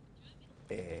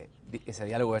 Ese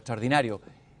diálogo es extraordinario.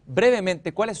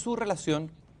 Brevemente, ¿cuál es su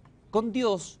relación con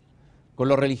Dios, con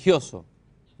lo religioso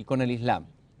y con el Islam?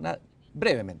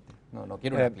 Brevemente. No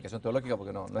quiero una explicación teológica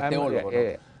porque no es teólogo. ¿No?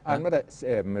 I'm not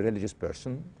a religious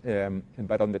person,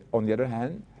 but on the other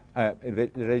hand,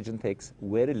 religion takes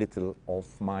very little of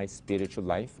my spiritual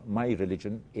life. My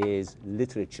religion is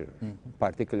literature,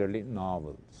 particularly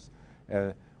novels.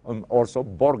 Also,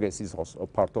 Borges is also a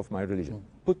part of my religion.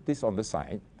 Put this on the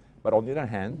side, but on the other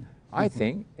hand, I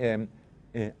think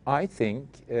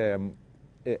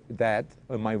that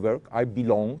my work, I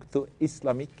belong to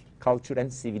Islamic culture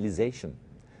and civilization,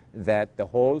 that the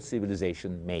whole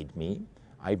civilization made me.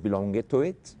 I belong to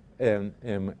it,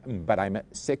 but I'm a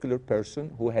secular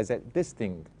person who has a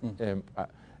distinct.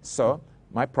 So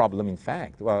my problem, in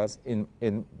fact, was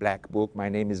in Black Book, My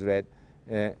Name is Red,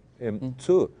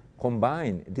 to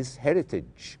combine this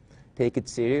heritage, take it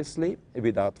seriously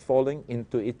without falling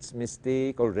into its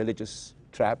mystic or religious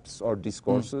traps or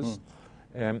discourses.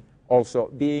 Also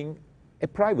being a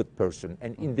private person,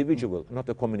 an individual, not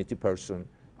a community person.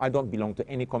 I don't belong to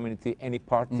any community, any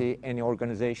party, any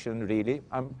organization, really.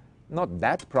 I'm not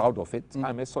that proud of it.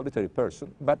 I'm a solitary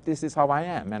person, but this is how I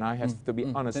am, and I have to be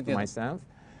honest to myself.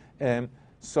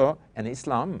 So, and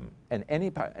Islam, and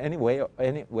any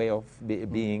way of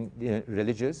being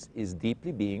religious is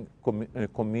deeply being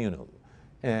communal.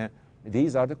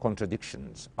 These are the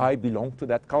contradictions. I belong to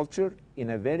that culture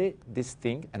in a very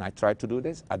distinct, and I try to do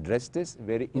this, address this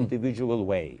very individual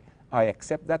way. I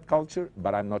accept that culture,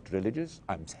 but I'm not religious.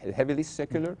 I'm heavily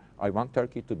secular. I want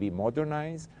Turkey to be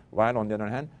modernized, while on the other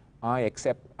hand, I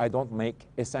don't make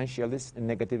essentialist and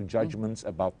negative judgments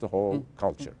about the whole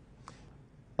culture.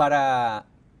 Para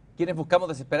quienes buscamos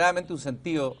desesperadamente un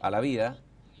sentido a la vida,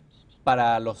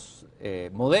 para los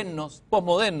modernos,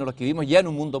 posmodernos, los que vivimos ya en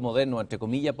un mundo moderno, entre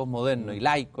comillas, posmoderno y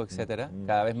laico, etcétera,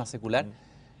 cada vez más secular,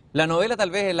 la novela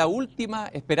tal vez es la última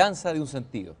esperanza de un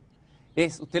sentido.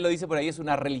 Usted lo dice por ahí, es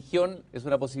una religión, es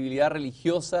una posibilidad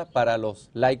religiosa para los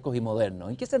laicos y modernos.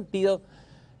 ¿En qué sentido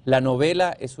la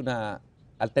novela es una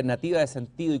alternativa de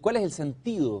sentido? ¿Y cuál es el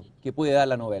sentido que puede dar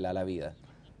la novela a la vida?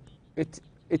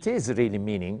 It is really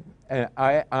meaning.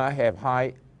 I have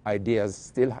high ideas,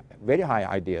 still very high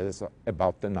ideas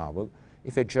about the novel.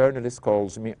 If a journalist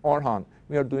calls me, Orhan,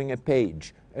 we are doing a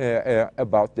page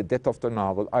about the death of the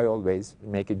novel, I always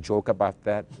make a joke about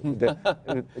that.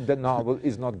 The novel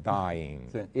is not dying.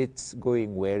 It's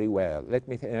going very well. Let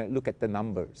me look at the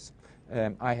numbers.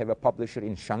 I have a publisher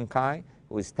in Shanghai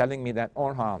who is telling me that,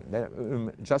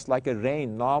 Orhan, just like a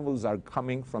rain, novels are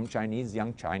coming from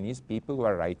young Chinese people who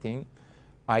are writing.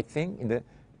 I think in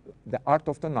the art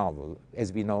of the novel,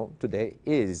 as we know today,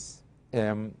 is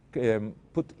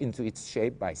put into its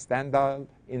shape by Stendhal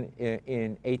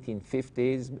in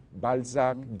 1850s,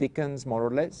 Balzac, Dickens, more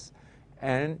or less,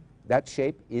 and that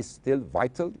shape is still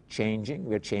vital, changing.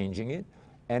 We're changing it,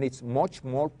 and it's much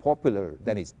more popular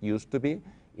than it used to be.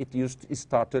 It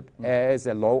started as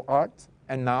a low art,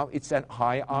 and now it's a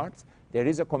high art. There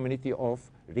is a community of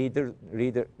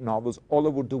reader novels all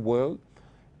over the world.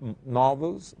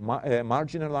 Novels,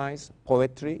 marginalized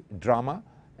poetry, drama.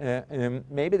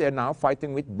 Maybe they're now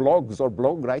fighting with blogs or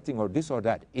blog writing or this or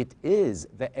that. It is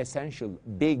the essential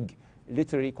big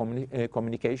literary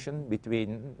communication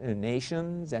between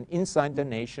nations and inside the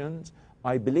nations.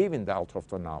 I believe in the art of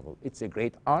the novel. It's a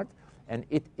great art, and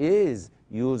it is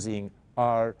using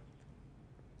our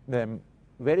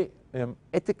very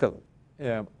ethical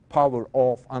power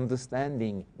of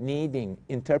understanding, needing,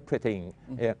 interpreting.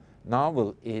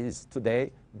 Novel is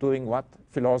today doing what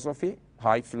philosophy,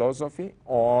 high philosophy,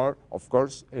 or of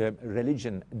course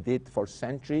religion did for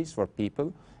centuries for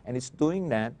people, and it's doing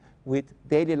that with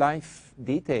daily life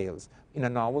details. In a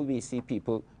novel we see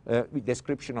people with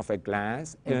description of a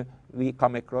glass, we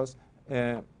come across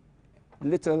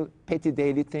little petty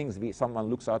daily things. Someone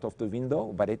looks out of the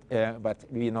window, but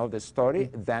we know the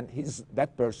story, then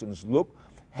that person's look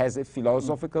has a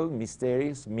philosophical,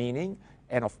 mysterious meaning.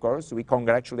 And of course, we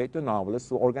congratulate the novelist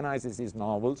who organizes his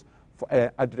novels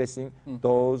for addressing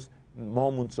those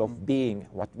moments of being,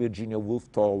 what Virginia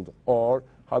Woolf told, or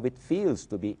how it feels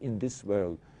to be in this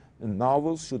world.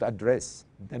 Novels should address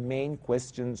the main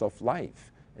questions of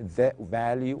life. The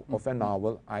value of a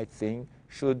novel, I think,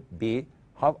 should be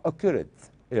how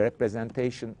accurate a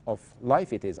representation of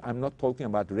life it is. I'm not talking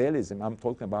about realism, I'm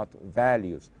talking about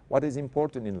values. What is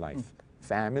important in life?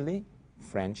 Family,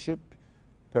 friendship,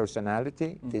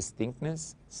 personality,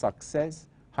 distinctness, success,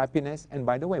 happiness, and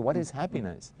by the way, what is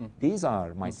happiness? These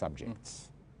are my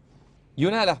subjects. Y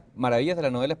una de las maravillas de la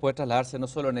novela es poder trasladarse no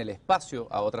solo en el espacio,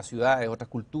 a otras ciudades, otras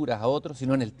culturas, a otros,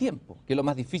 sino en el tiempo, que es lo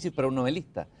más difícil para un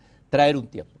novelista, traer un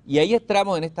tiempo. Y ahí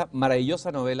entramos en esta maravillosa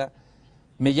novela,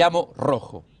 Me llamo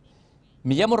Rojo.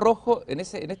 Me llamo Rojo, en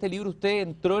este libro usted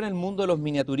entró en el mundo de los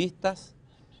miniaturistas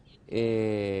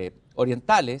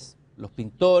orientales, los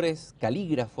pintores,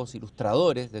 calígrafos,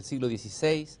 ilustradores del siglo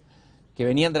XVI, que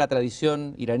venían de la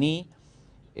tradición iraní,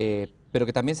 pero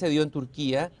que también se dio en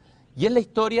Turquía, y es la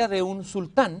historia de un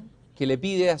sultán que le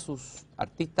pide a sus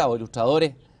artistas o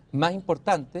ilustradores más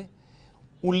importantes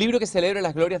un libro que celebre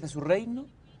las glorias de su reino,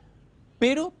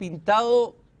 pero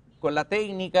pintado con la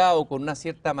técnica o con una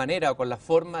cierta manera o con la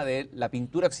forma de la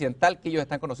pintura occidental que ellos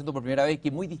están conociendo por primera vez, que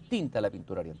es muy distinta a la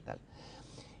pintura oriental.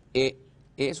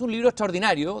 Es un libro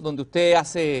extraordinario donde usted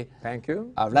hace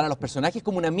hablar a los personajes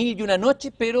como una mil y una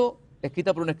noche, pero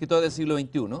escrita por un escritor del siglo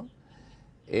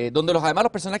XXI, donde además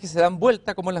los personajes se dan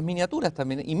vuelta como en las miniaturas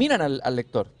también y miran al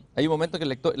lector. Hay un momento que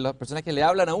los personajes le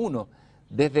hablan a uno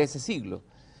desde ese siglo.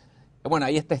 Bueno,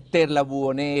 ahí está Esther la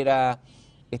bubonera,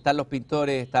 están los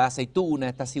pintores, está Aceituna,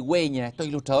 está Cigüeña, estos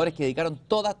ilustradores que dedicaron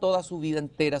toda su vida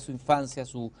entera, su infancia,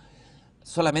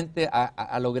 solamente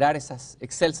a lograr esas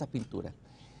excelsas pinturas.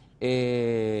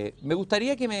 Me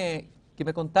gustaría que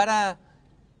me contara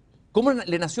cómo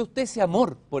le nació a usted ese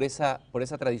amor por esa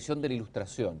tradición de la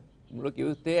ilustración. Lo que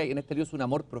ve usted en este libro es un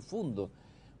amor profundo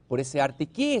por ese arte.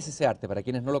 ¿Qué es ese arte para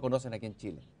quienes no lo conocen aquí en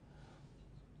Chile?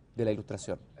 De la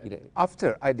ilustración.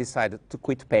 After I decided to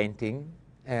quit painting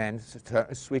and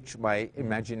switch my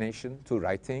imagination to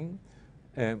writing,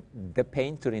 the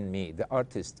painter in me, the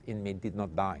artist in me did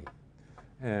not die.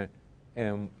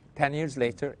 10 years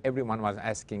later, everyone was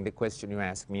asking the question you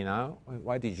ask me now,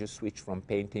 why did you switch from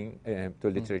painting to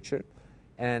literature?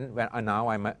 And now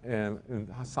I'm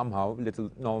somehow little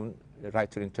known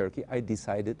writer in Turkey, I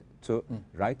decided to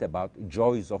write about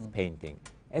joys of painting.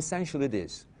 Essentially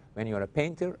this, when you're a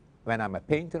painter, when I'm a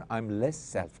painter, I'm less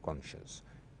self-conscious.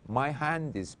 My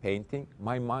hand is painting,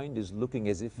 my mind is looking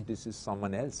as if this is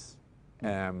someone else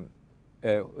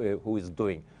who is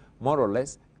doing. More or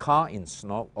less, Ka in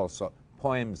Snow also,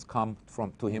 poems come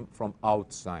to him from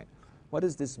outside. What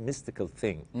is this mystical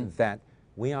thing that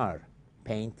we are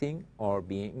painting or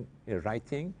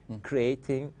writing,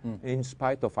 creating in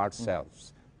spite of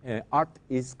ourselves? Art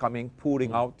is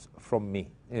pouring out from me.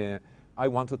 I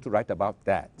wanted to write about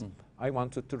that. I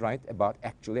wanted to write about,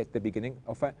 actually, at the beginning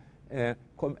of a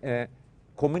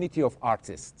community of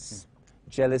artists.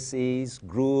 Jealousies,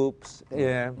 groups.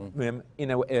 This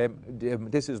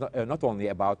is not only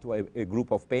about a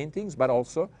group of paintings, but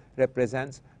also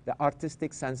represents the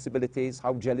artistic sensibilities,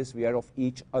 how jealous we are of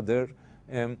each other,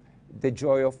 the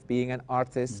joy of being an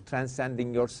artist,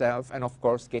 transcending yourself, and of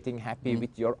course getting happy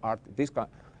with your art.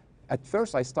 At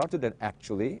first I started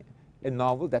actually a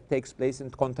novel that takes place in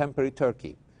contemporary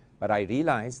Turkey, but I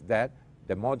realized that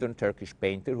the modern Turkish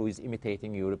painter who is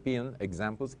imitating European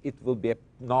examples, it will be a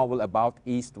novel about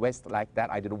East, West, like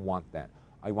that. I didn't want that.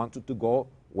 I wanted to go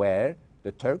where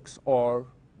the Turks or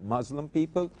Muslim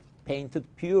people painted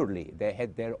purely. They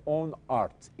had their own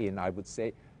art in, I would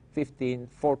say, 15th,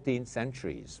 14th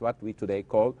centuries, what we today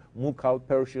call Mughal,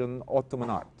 Persian, Ottoman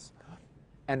art.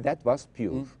 And that was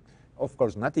pure. Of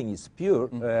course, nothing is pure,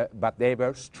 but they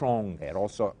were strong there,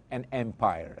 also an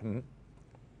empire.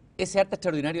 Ese arte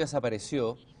extraordinario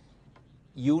desapareció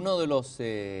y uno de los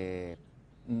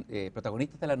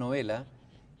protagonistas de la novela,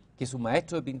 que es un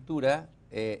maestro de pintura,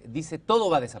 dice todo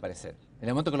va a desaparecer, en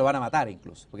el momento que lo van a matar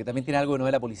incluso, porque también tiene algo de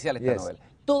novela policial esta novela.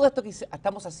 Todo esto que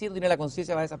estamos haciendo y no la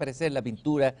conciencia va a desaparecer en la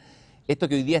pintura, esto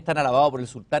que hoy día es tan alabado por el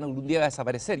sultán, algún día va a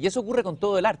desaparecer, y eso ocurre con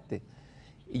todo el arte.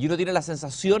 Y uno tiene la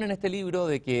sensación en este libro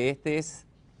de que este es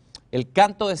el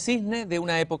canto de cisne de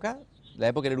una época, la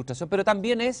época de la Ilustración, pero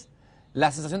también es la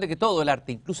sensación de que todo el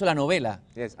arte, incluso la novela,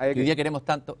 que hoy día queremos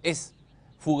tanto, es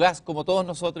fugaz como todos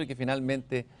nosotros y que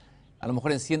finalmente, a lo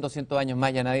mejor en 100, 200 años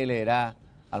más ya nadie leerá,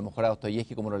 a lo mejor a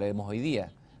Dostoyevsky como lo leemos hoy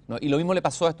día, ¿no? Y lo mismo le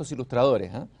pasó a estos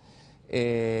ilustradores.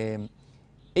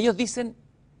 Ellos dicen,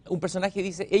 un personaje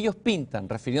dice, ellos pintan,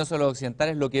 refiriéndose a los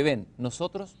occidentales, lo que ven,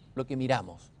 nosotros lo que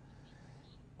miramos.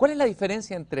 ¿Cuál es la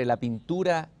diferencia entre la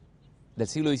pintura del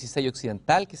siglo XVI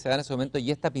occidental que se da en ese momento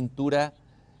y esta pintura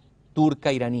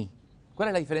turca iraní? ¿Cuál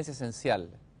es la diferencia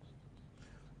esencial?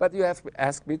 But you have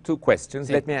asked me two questions.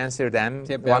 Let me answer them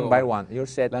one by one. You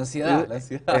said, la ansiedad.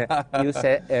 You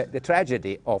said the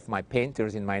tragedy of my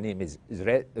painters in my name is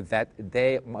that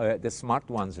the smart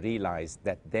ones realized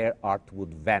that their art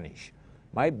would vanish.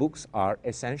 My books are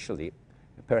essentially,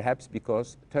 perhaps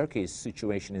because Turkey's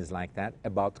situation is like that,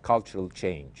 about cultural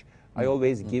change. I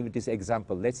always give this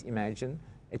example. Let's imagine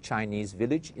a Chinese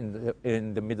village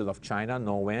in the middle of China,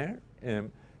 nowhere.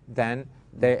 Then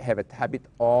they have a habit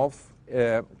of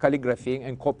calligraphing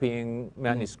and copying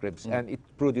manuscripts, and it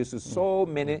produces so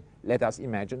many, let us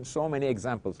imagine, so many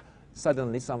examples.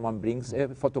 Suddenly someone brings a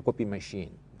photocopy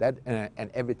machine,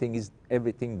 and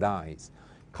everything dies.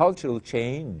 Cultural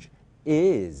change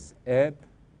is a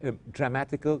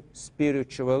dramatical,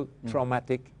 spiritual,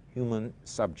 traumatic human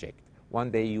subject.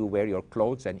 One day you wear your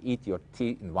clothes and eat your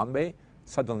tea in one way,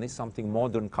 suddenly something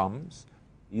modern comes.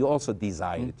 You also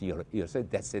desire it yourself.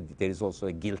 There is also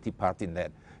a guilty part in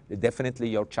that. Definitely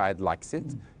your child likes it,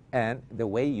 and the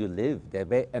way you live,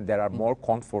 and there are more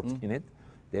comforts in it,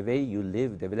 the way you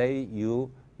live, the way your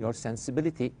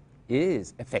sensibility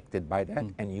is affected by that,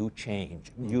 and you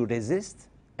change. You resist,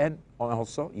 and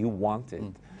also you want it.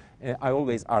 I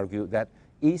always argue that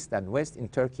East and West in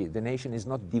Turkey, the nation is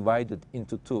not divided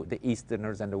into two, the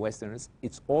Easterners and the Westerners.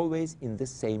 It's always in the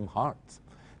same heart.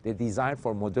 The desire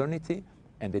for modernity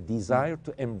and the desire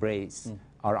to embrace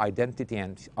our identity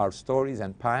and our stories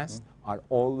and past are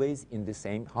always in the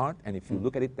same heart. And if you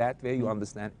look at it that way, you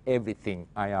understand everything,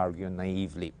 I argue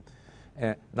naively.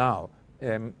 Now,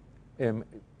 the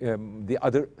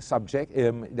other subject,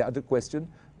 the other question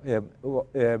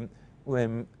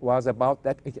was about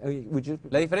that. Would you...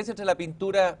 La diferencia entre la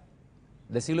pintura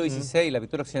del siglo XVI, la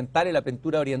pintura occidental y la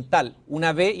pintura oriental.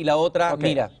 Una ve y la otra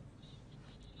mira.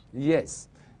 Yes.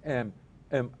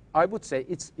 I would say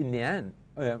it's in the end,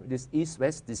 this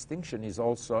East-West distinction is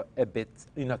also a bit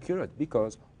inaccurate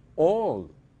because all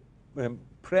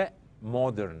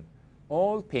pre-modern,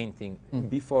 all painting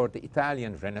before the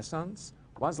Italian Renaissance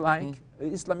was like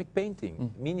Islamic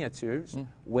painting, miniatures,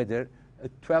 whether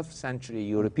 12th century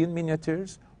European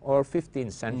miniatures or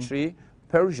 15th century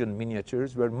Persian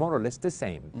miniatures were more or less the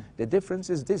same. The difference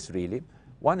is this really.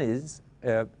 One is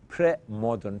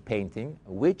pre-modern painting,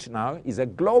 which now is a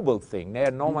global thing. There,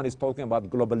 no one is talking about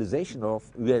globalization of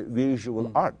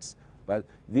visual arts, but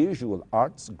visual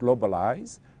arts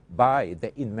globalize by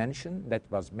the invention that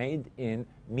was made in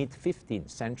mid-15th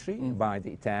century by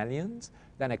the Italians,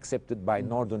 then accepted by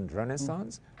Northern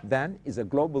Renaissance, then is a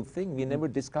global thing we never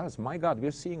discussed. My God,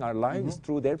 we're seeing our lives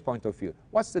through their point of view.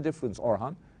 What's the difference,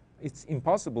 Orhan? It's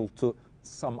impossible to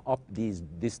sum up these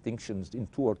distinctions in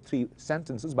 2 or 3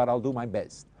 sentences, but I'll do my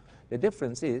best. The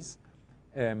difference is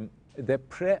the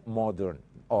pre-modern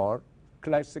or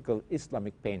classical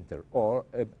Islamic painter or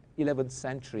 11th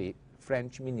century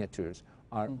French miniatures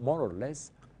are more or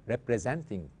less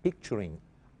representing, picturing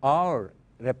our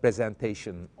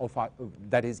representation of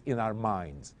that is in our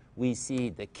minds. We see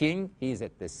the king, he's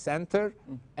at the center,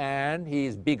 and he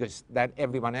is biggest than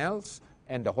everyone else,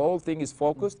 and the whole thing is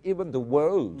focused. Even the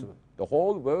world, the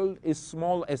whole world is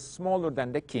smaller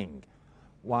than the king.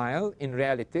 While in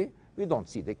reality, we don't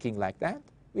see the king like that.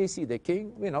 We see the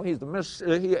king, you know, he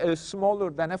is smaller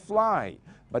than a fly.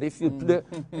 But if you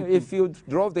if you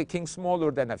draw the king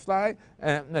smaller than a fly,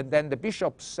 then the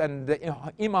bishops and the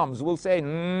imams will say,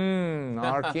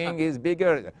 our king is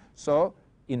bigger. So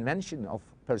invention of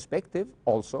perspective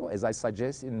also, as I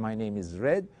suggest in My Name is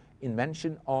Red,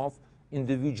 invention of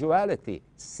individuality,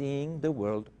 seeing the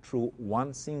world through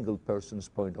one single person's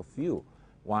point of view.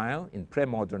 While in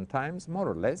pre-modern times, more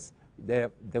or less, the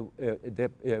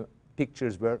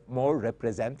pictures were more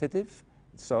representative.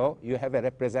 So you have a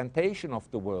representation of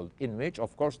the world in which,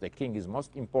 of course, the king is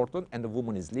most important and the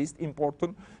woman is least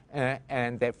important,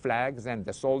 and the flags and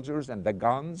the soldiers and the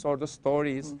guns or the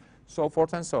stories, so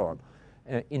forth and so on.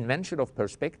 Invention of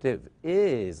perspective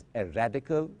is a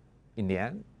radical, in the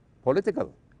end,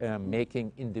 political,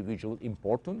 making individual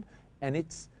important, and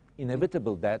it's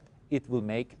inevitable that it will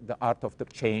make the art of the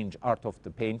change, art of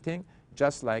the painting,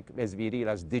 just like as we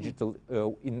realize digital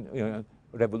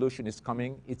revolution is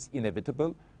coming, it's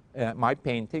inevitable. My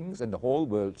paintings and the whole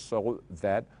world so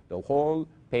that the whole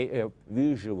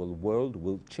visual world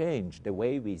will change. The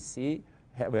way we see,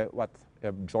 what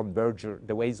John Berger,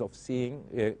 the ways of seeing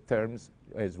terms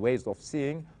as ways of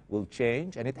seeing will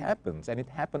change, and it happens, and it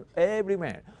happened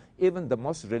everywhere. Even the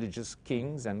most religious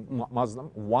kings and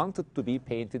Muslims wanted to be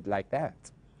painted like that.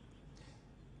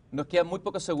 Nos quedan muy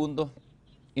pocos segundos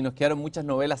y nos quedaron muchas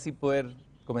novelas sin poder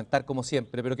comentar como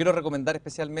siempre, pero quiero recomendar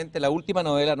especialmente la última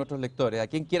novela a nuestros lectores, a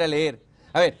quien quiera leer.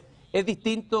 A ver, es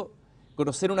distinto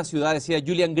conocer una ciudad, decía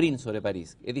Julian Green sobre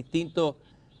París, es distinto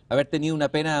haber tenido una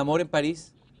pena de amor en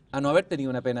París a no haber tenido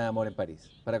una pena de amor en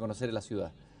París para conocer la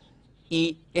ciudad.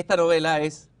 Y esta novela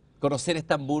es conocer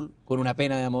Estambul con una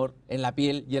pena de amor en la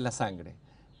piel y en la sangre.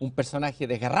 Un personaje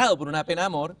desgarrado por una pena de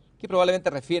amor, que probablemente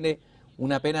refiere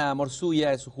una pena de amor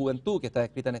suya de su juventud, que está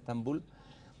descrita en Estambul.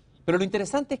 Pero lo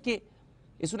interesante es que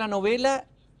es una novela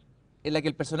en la que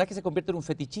el personaje se convierte en un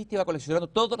fetichista y va coleccionando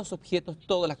todos los objetos,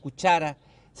 todas las cucharas,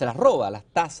 se las roba, las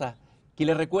tazas, que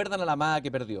le recuerdan a la amada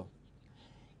que perdió.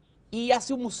 Y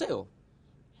hace un museo.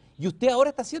 Y usted ahora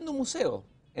está haciendo un museo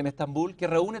en Estambul que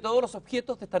reúne todos los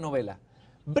objetos de esta novela.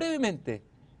 Brevemente,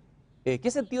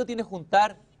 ¿qué sentido tiene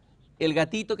juntar el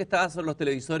gatito que estaba sobre los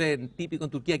televisores típico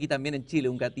en Turquía, aquí también en Chile,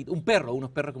 un gatito, un perro,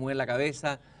 unos perros que mueven la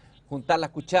cabeza, juntar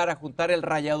las cucharas, juntar el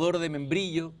rallador de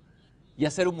membrillo y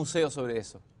hacer un museo sobre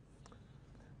eso.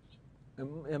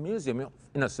 A Museum of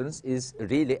Innocence is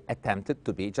really attempted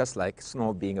to be, just like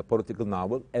Snow being a political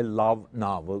novel, a love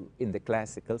novel in the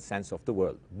classical sense of the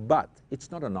word. But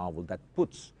it's not a novel that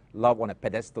puts love on a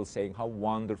pedestal saying how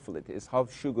wonderful it is, how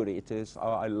sugary it is,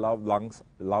 I love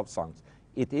love songs.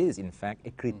 It is, in fact,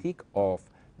 a critique of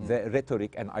the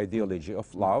rhetoric and ideology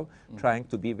of love, trying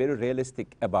to be very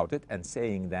realistic about it and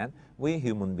saying that we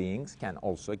human beings can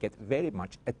also get very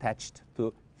much attached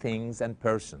to things and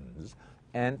persons,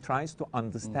 and tries to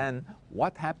understand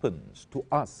what happens to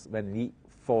us when we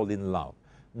fall in love,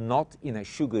 not in a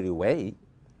sugary way,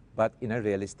 but in a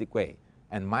realistic way.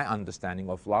 And my understanding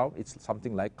of love, it's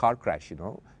something like car crash, you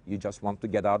know. You just want to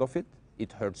get out of it.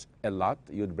 It hurts a lot.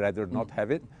 You'd rather not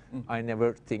have it. I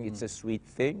never think it's a sweet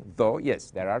thing, though,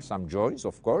 yes, there are some joys,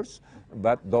 of course,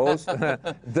 but those,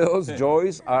 those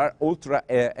joys are ultra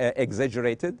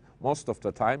exaggerated. Most of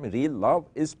the time, real love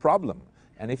is problem.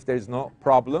 And if there's no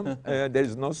problem,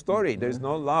 there's no story, there's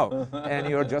no love. And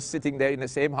you're just sitting there in the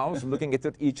same house looking at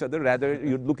each other, rather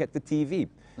you look at the TV.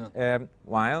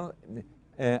 While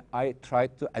I try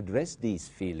to address these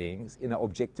feelings in an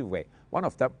objective way. One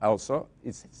of them also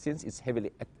is, since it's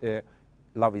heavily,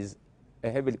 love is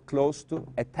heavily close to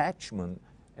attachment,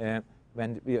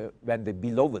 when the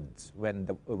beloved, when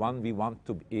the one we want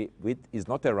to be with is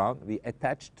not around, we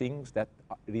attach things that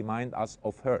remind us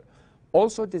of her.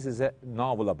 Also, this is a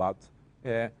novel about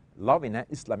love in an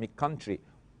Islamic country,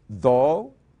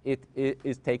 though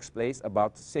it takes place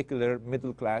about secular,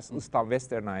 middle-class,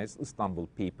 westernized Istanbul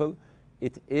people.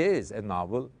 It is a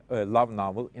novel, a love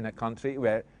novel in a country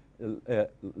where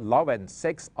love and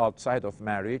sex outside of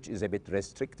marriage is a bit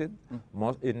restricted.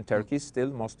 In Turkey,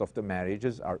 still, most of the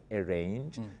marriages are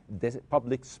arranged. The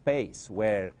public space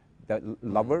where the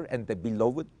lover and the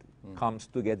beloved comes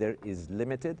together is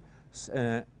limited.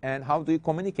 And how do you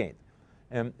communicate?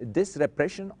 This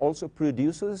repression also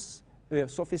produces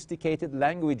sophisticated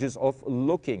languages of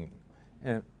looking.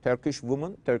 Turkish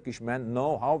women, Turkish men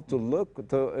know how to look,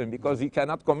 because you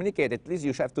cannot communicate. At least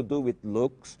you have to do with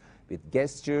looks, with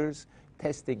gestures,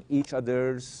 testing each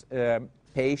other's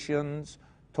patience,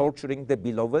 torturing the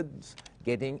beloved,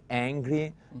 getting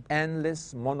angry,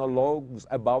 endless monologues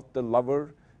about the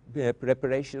lover,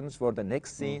 preparations for the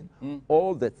next scene,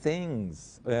 all the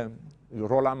things,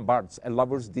 Roland Barthes, A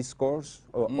Lover's Discourse,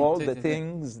 all the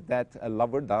things that a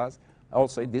lover does.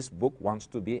 Also, this book wants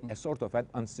to be a sort of an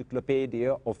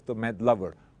encyclopedia of the mad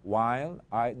lover, while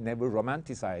I never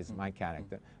romanticize my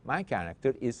character. My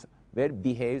character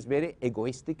behaves very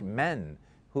egoistic man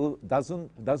who doesn't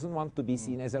want to be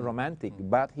seen as a romantic,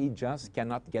 but he just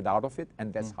cannot get out of it,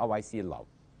 and that's how I see love.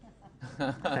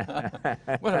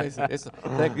 Bueno, eso,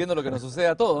 está describiendo lo que nos sucede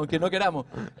a todos, aunque no queramos.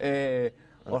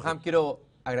 Orhan, quiero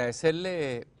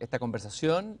agradecerle esta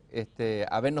conversación,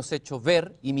 habernos hecho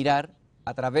ver y mirar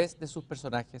a través de sus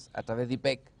personajes, a través de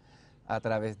Ipek, a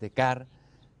través de Kar,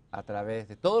 a través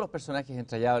de todos los personajes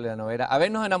entrañables de la novela,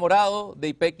 habernos enamorado de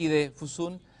Ipek y de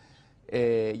Füsun,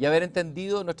 y haber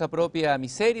entendido nuestra propia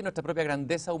miseria y nuestra propia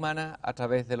grandeza humana a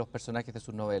través de los personajes de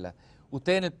sus novelas.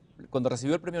 Usted, cuando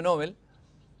recibió el premio Nobel,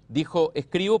 dijo: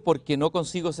 escribo porque no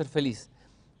consigo ser feliz,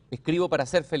 escribo para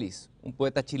ser feliz. Un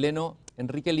poeta chileno,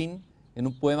 Enrique Lin, en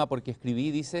un poema Porque escribí,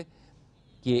 dice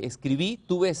que escribí,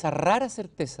 tuve esa rara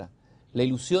certeza, la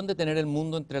ilusión de tener el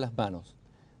mundo entre las manos.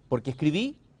 Porque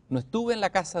escribí, no estuve en la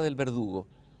casa del verdugo.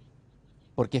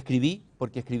 Porque escribí,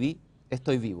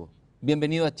 estoy vivo.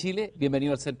 Bienvenido a Chile,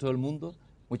 bienvenido al centro del mundo.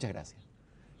 Muchas gracias.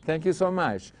 Thank you so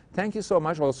much. Thank you so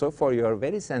much also for your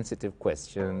very sensitive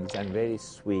questions and very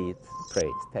sweet praise.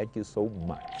 Thank you so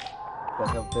much.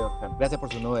 Gracias a usted, Orhan. Gracias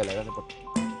por su novela. Gracias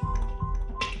por...